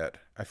quiet.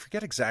 I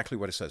forget exactly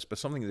what it says, but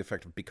something to the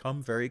effect of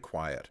become very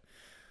quiet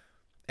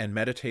and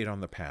meditate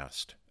on the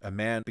past. A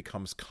man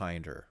becomes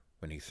kinder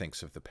when he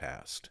thinks of the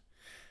past.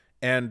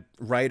 And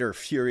writer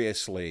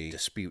furiously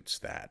disputes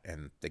that,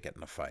 and they get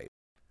in a fight.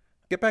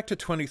 Get back to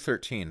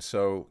 2013.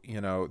 So,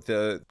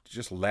 the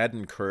just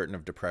leaden curtain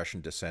of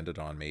depression descended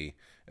on me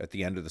at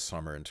the end of the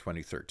summer in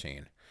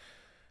 2013.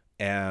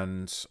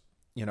 And,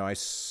 I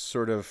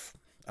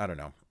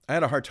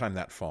had a hard time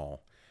that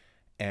fall.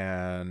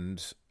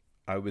 And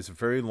I was a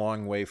very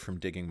long way from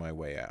digging my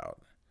way out.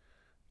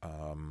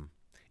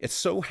 It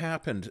so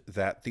happened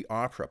that the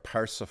opera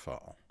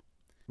Parsifal,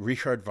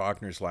 Richard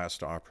Wagner's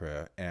last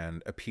opera,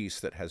 and a piece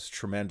that has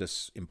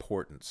tremendous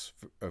importance,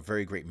 a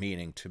very great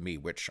meaning to me,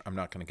 which I'm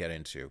not going to get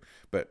into,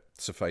 but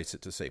suffice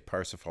it to say,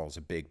 Parsifal is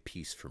a big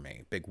piece for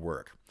me, big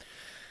work.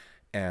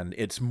 And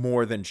it's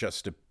more than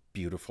just a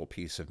beautiful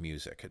piece of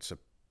music. It's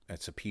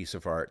a piece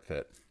of art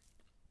that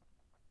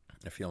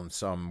I feel in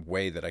some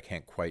way that I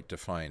can't quite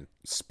define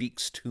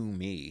speaks to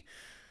me.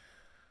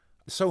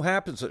 It so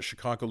happens that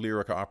Chicago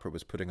Lyric Opera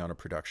was putting on a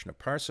production of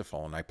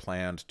Parsifal, and I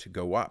planned to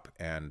go up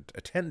and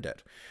attend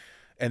it.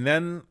 And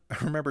then I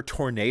remember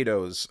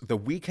tornadoes. The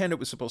weekend it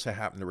was supposed to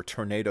happen, there were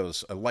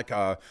tornadoes, like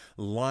a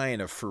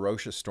line of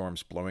ferocious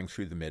storms blowing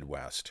through the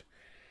Midwest.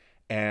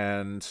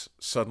 And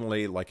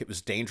suddenly, it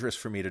was dangerous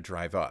for me to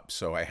drive up.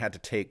 So I had to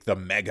take the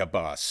mega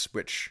bus,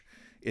 which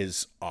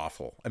is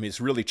awful. I mean, it's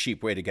a really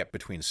cheap way to get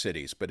between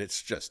cities, but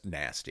it's just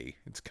nasty.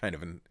 It's kind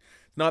of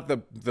not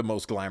the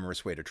most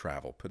glamorous way to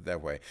travel, put it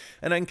that way.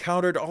 And I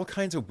encountered all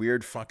kinds of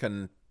weird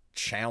fucking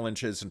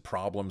challenges and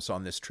problems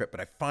on this trip, but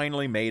I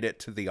finally made it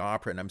to the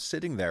opera, and I'm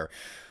sitting there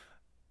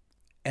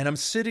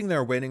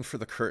waiting for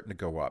the curtain to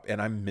go up,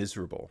 and I'm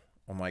miserable.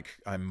 I'm like,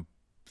 I'm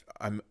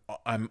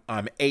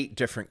 8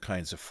 different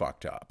kinds of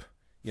fucked up.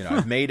 You know,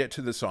 I've made it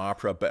to this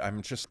opera, but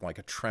I'm just like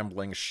a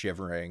trembling,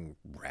 shivering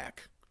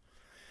wreck.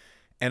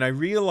 And I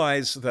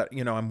realize that,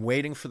 you know, I'm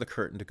waiting for the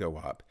curtain to go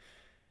up,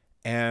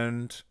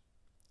 and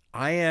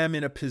I am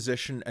in a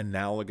position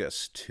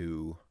analogous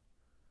to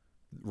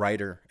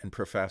writer and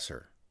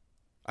professor.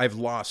 I've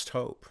lost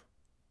hope.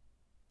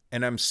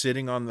 And I'm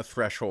sitting on the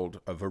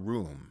threshold of a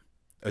room,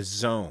 a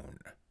zone,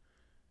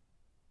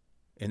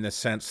 in the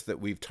sense that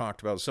we've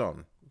talked about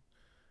zone,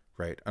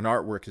 right? An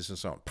artwork is a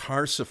zone.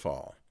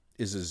 Parsifal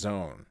is a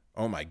zone.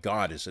 Oh my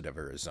God, is it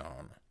ever a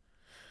zone?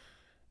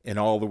 In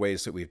all the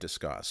ways that we've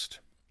discussed.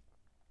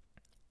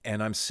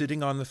 And I'm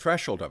sitting on the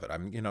threshold of it.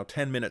 I'm,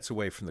 10 minutes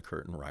away from the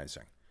curtain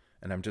rising.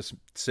 And I'm just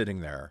sitting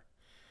there.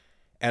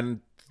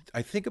 And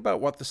I think about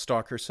what the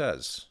stalker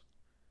says,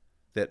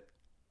 that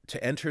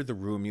to enter the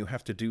room, you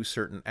have to do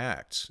certain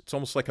acts. It's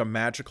almost like a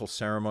magical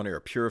ceremony or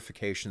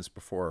purifications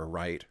before a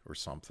rite or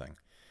something.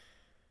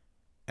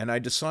 And I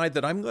decide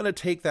that I'm going to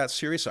take that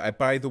seriously. I,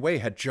 by the way,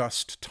 had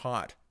just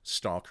taught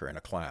Stalker in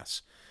a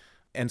class.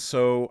 And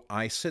so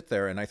I sit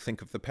there and I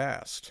think of the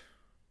past.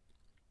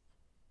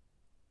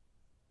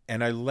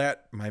 And I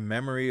let my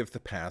memory of the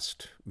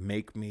past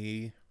make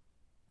me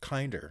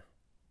kinder.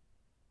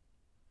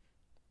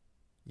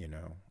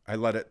 I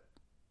let it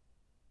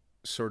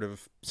sort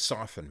of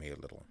soften me a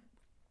little.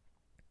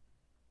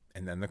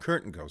 And then the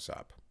curtain goes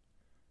up.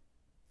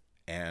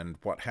 And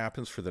what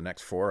happens for the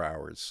next 4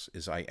 hours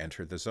is I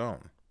enter the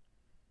zone.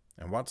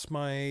 And what's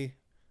my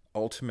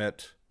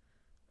ultimate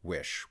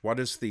wish? What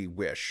is the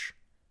wish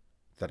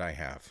that I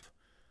have?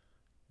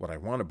 What I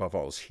want above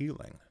all is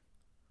healing.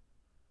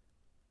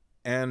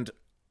 And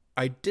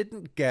I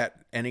didn't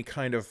get any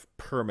kind of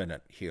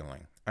permanent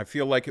healing. I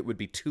feel like it would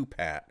be too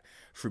pat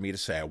for me to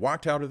say I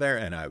walked out of there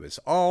and I was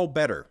all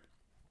better.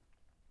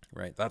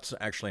 Right? That's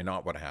actually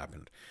not what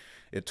happened.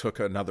 It took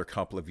another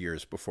couple of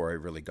years before I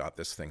really got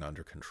this thing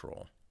under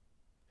control.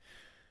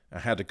 I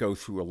had to go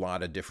through a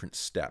lot of different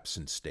steps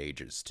and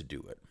stages to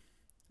do it.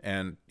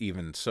 And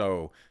even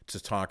so, to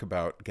talk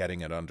about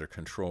getting it under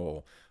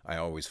control, I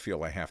always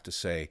feel I have to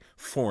say,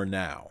 for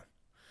now.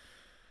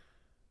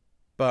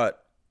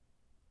 But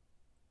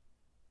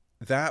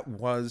that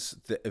was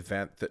the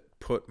event that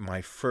put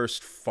my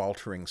first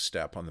faltering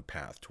step on the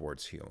path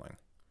towards healing.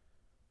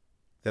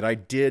 That I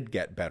did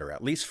get better,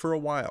 at least for a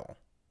while.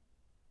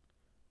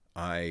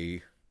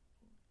 I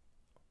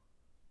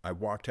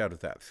walked out of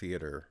that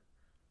theater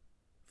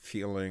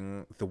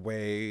feeling the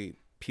way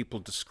people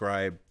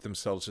describe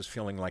themselves as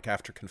feeling like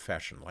after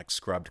confession, like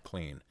scrubbed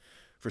clean.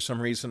 For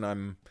some reason,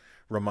 I'm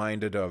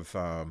reminded of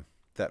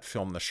that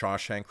film, The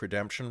Shawshank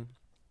Redemption,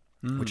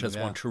 which has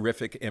one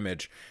terrific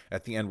image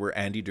at the end where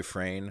Andy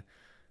Dufresne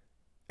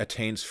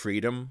attains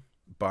freedom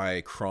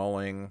by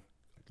crawling,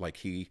 like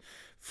he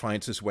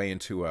finds his way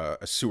into a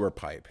sewer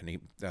pipe. And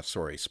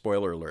sorry,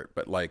 spoiler alert,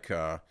 but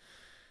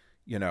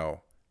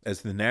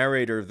as the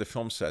narrator of the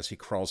film says, he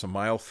crawls a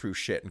mile through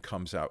shit and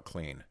comes out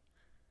clean.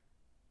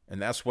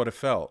 And that's what it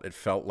felt. It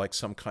felt like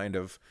some kind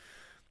of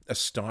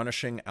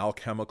astonishing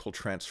alchemical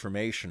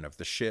transformation of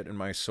the shit in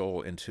my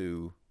soul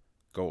into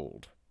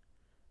gold.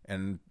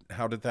 And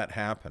how did that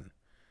happen?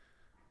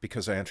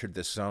 Because I entered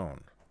this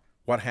zone.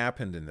 What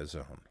happened in the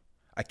zone?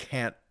 I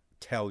can't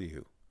tell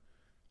you.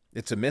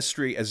 It's a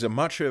mystery, as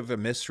much of a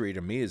mystery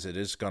to me as it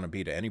is going to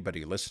be to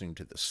anybody listening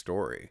to the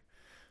story.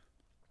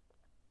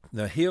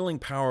 The healing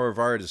power of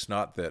art is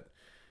not that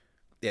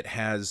it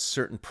has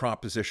certain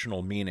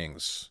propositional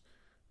meanings.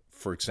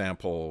 For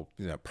example,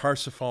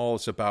 Parsifal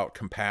is about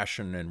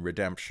compassion and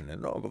redemption.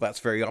 And that's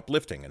very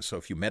uplifting. And so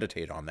if you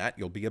meditate on that,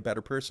 you'll be a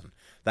better person.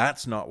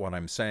 That's not what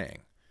I'm saying.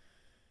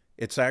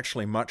 It's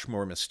actually much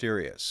more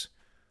mysterious.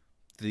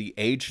 The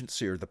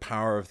agency or the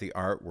power of the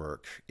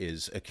artwork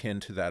is akin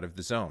to that of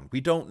the zone.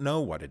 We don't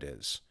know what it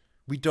is.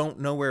 We don't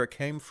know where it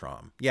came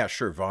from. Yeah,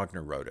 sure,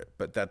 Wagner wrote it,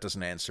 but that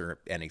doesn't answer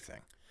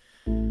anything.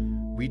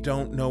 We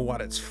don't know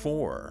what it's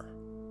for.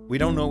 We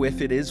don't know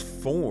if it is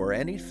for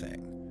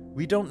anything.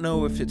 We don't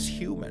know if it's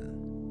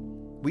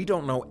human. We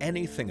don't know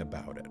anything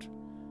about it.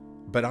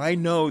 But I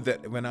know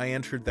that when I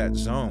entered that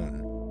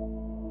zone,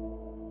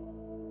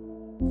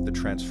 the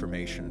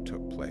transformation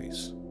took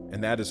place.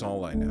 And that is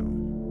all I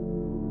know.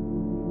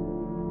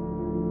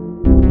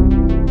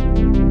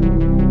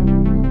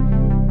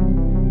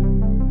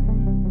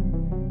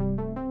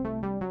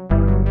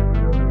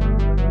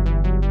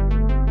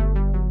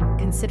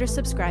 Consider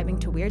subscribing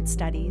to Weird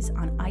Studies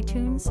on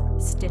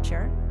iTunes,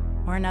 Stitcher,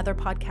 or another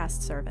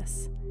podcast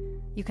service.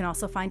 You can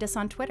also find us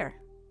on Twitter.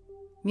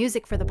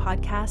 Music for the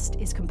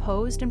podcast is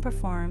composed and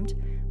performed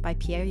by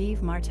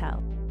Pierre-Yves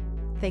Martel.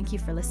 Thank you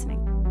for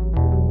listening.